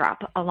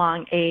backdrop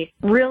along a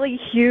really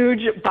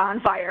huge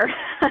bonfire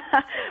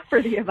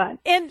for the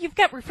event. And you've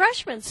got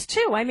refreshments,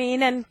 too. I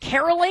mean, and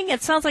caroling.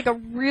 It sounds like a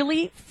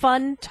really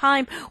fun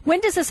time. When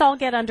does this all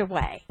get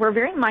underway? We're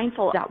very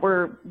mindful that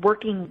we're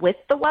working with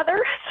the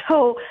weather.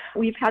 So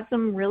we've had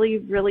some really,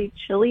 really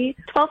chilly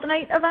 12th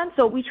night events.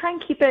 So we try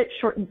and keep it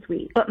short and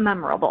sweet, but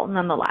memorable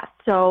nonetheless.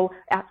 So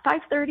at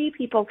 5:30,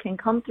 people can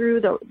come through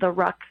the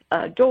Ruck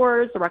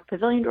doors, the Ruck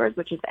Pavilion doors,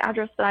 which is the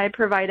address that I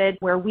provided,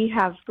 where we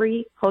have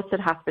free hosted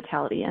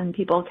hospitality, and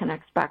people can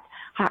expect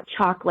hot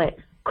chocolate,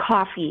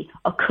 coffee,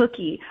 a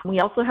cookie. We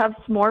also have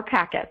s'more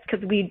packets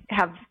because we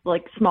have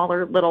like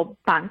smaller little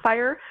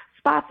bonfire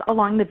spots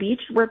along the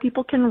beach where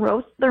people can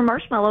roast their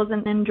marshmallows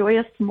and enjoy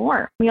a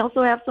s'more. We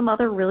also have some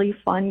other really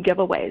fun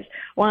giveaways.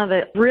 One of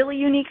the really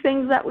unique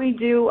things that we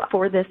do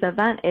for this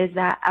event is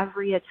that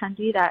every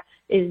attendee that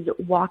is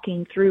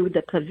walking through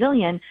the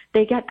pavilion,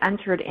 they get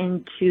entered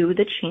into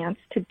the chance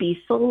to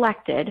be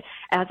selected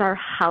as our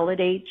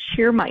holiday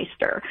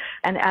cheermeister.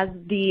 And as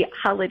the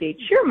holiday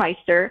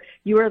cheermeister,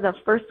 you are the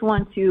first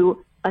one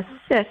to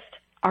assist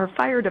our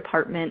fire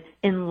department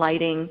in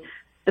lighting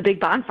the big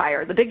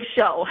bonfire, the big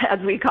show, as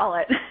we call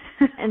it.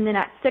 And then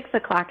at 6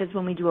 o'clock is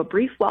when we do a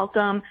brief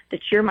welcome. The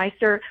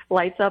cheermeister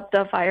lights up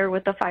the fire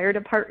with the fire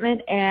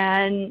department,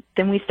 and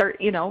then we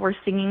start, we're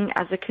singing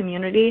as a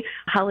community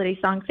holiday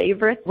song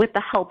favorites with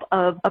the help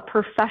of a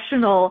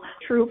professional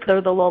troupe.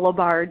 They're the Lola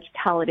Barge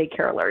Holiday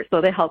Carolers,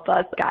 so they help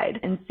us guide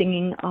and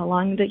singing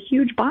along the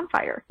huge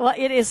bonfire. Well,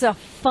 it is a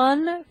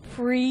fun,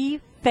 free,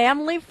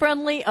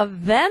 family-friendly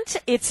event.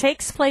 It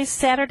takes place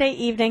Saturday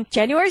evening,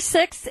 January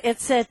 6th.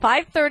 It's at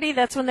 5:30.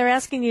 That's when they're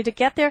asking you to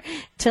get there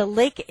to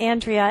Lake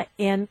Andrea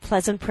in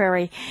Pleasant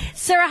Prairie.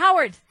 Sarah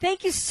Howard,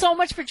 thank you so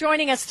much for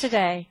joining us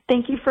today.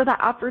 Thank you for the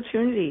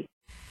opportunity.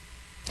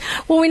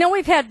 Well, we know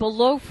we've had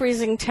below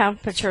freezing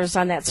temperatures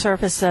on that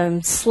surface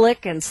and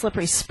slick and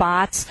slippery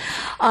spots,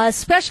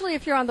 especially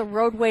if you're on the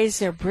roadways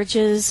near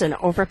bridges and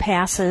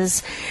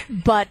overpasses.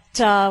 But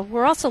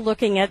we're also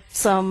looking at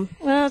some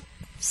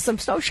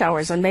snow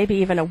showers and maybe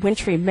even a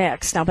wintry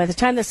mix. Now, by the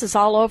time this is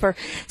all over,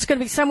 it's going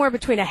to be somewhere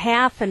between a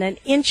half and an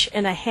inch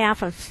and a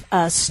half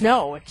of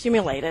snow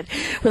accumulated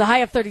with a high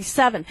of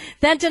 37.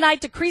 Then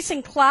tonight,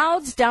 decreasing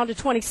clouds down to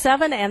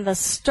 27, and the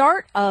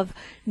start of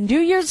New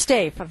Year's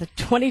Day for the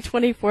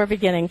 2024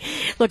 beginning.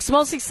 Looks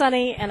mostly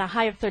sunny and a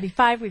high of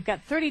 35. We've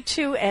got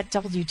 32 at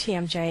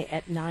WTMJ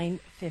at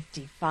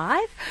 9:55.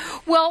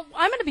 Well,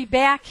 I'm going to be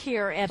back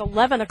here at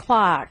 11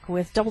 o'clock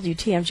with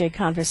WTMJ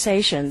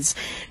Conversations.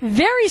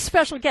 Very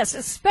special guests,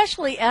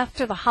 especially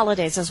after the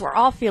holidays, as we're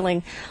all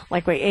feeling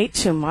like we ate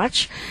too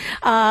much.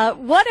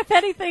 What, if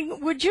anything,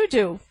 would you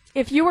do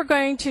if you were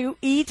going to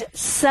eat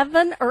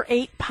 7 or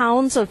 8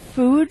 pounds of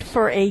food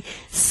for a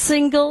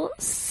single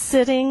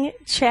sitting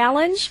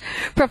challenge?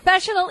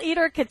 Professional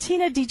eater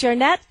Katina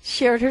DeJarnette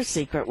shared her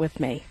secret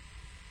with me.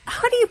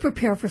 How do you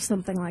prepare for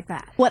something like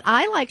that? What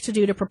I like to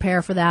do to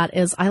prepare for that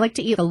is I like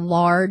to eat a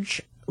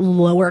large,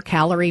 lower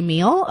calorie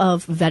meal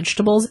of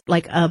vegetables,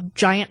 like a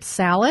giant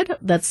salad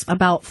that's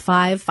about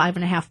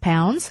 5.5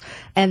 pounds.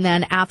 And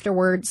then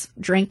afterwards,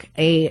 drink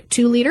a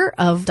 2-liter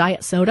of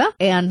diet soda.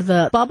 And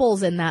the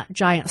bubbles in that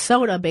giant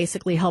soda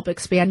basically help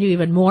expand you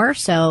even more.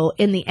 So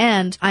in the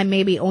end, I'm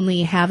maybe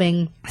only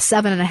having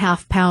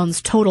 7.5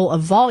 pounds total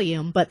of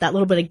volume, but that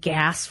little bit of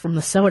gas from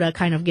the soda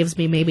kind of gives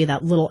me maybe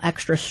that little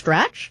extra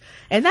stretch.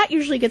 And that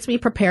usually gets me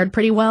prepared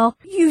pretty well.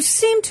 You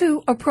seem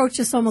to approach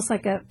this almost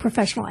like a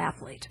professional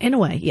athlete. In a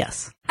way,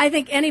 yes. I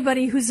think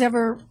anybody who's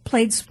ever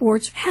played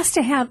sports has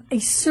to have a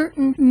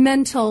certain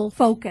mental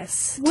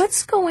focus.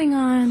 What's going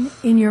on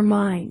in your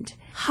mind?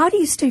 How do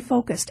you stay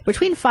focused?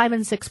 Between 5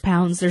 and 6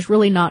 pounds, there's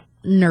really not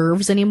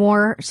nerves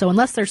anymore. So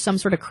unless there's some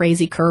sort of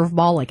crazy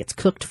curveball, like it's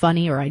cooked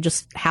funny or I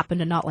just happen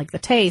to not like the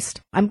taste,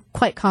 I'm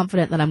quite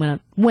confident that I'm going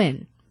to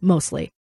win, mostly.